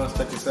 loved ones?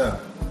 Check this out.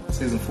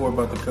 Season 4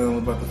 about to come.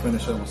 We're about to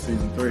finish up with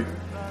season 3.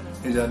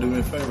 Need y'all do me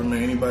a favor,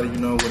 man. Anybody you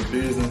know with a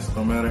business,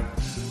 no matter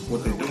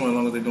what they're doing, as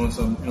long as they're doing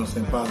something,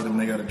 something positive and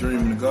they got a dream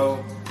and a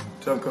goal,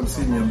 tell them come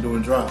see me. I'm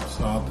doing drops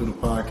all through the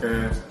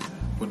podcast.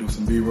 We'll do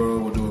some B-roll.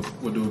 We'll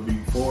do a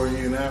before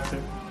and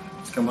after.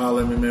 Just come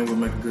holler at me, man. We'll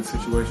make a good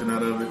situation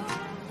out of it.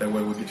 That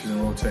way we'll get you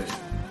in rotation.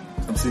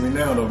 Come see me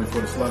now, though,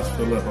 before the slots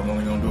fill up. I'm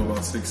only going to do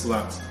about 6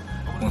 slots.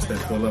 Once they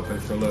fill up, We're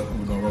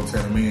going to rotate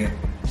them in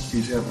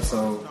each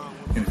episode.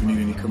 And if you need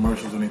any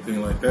commercials or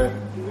anything like that,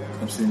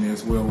 come see me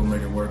as well. We'll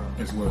make it work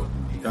as well.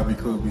 Y'all be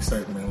cool. Be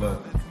safe, man.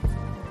 Love.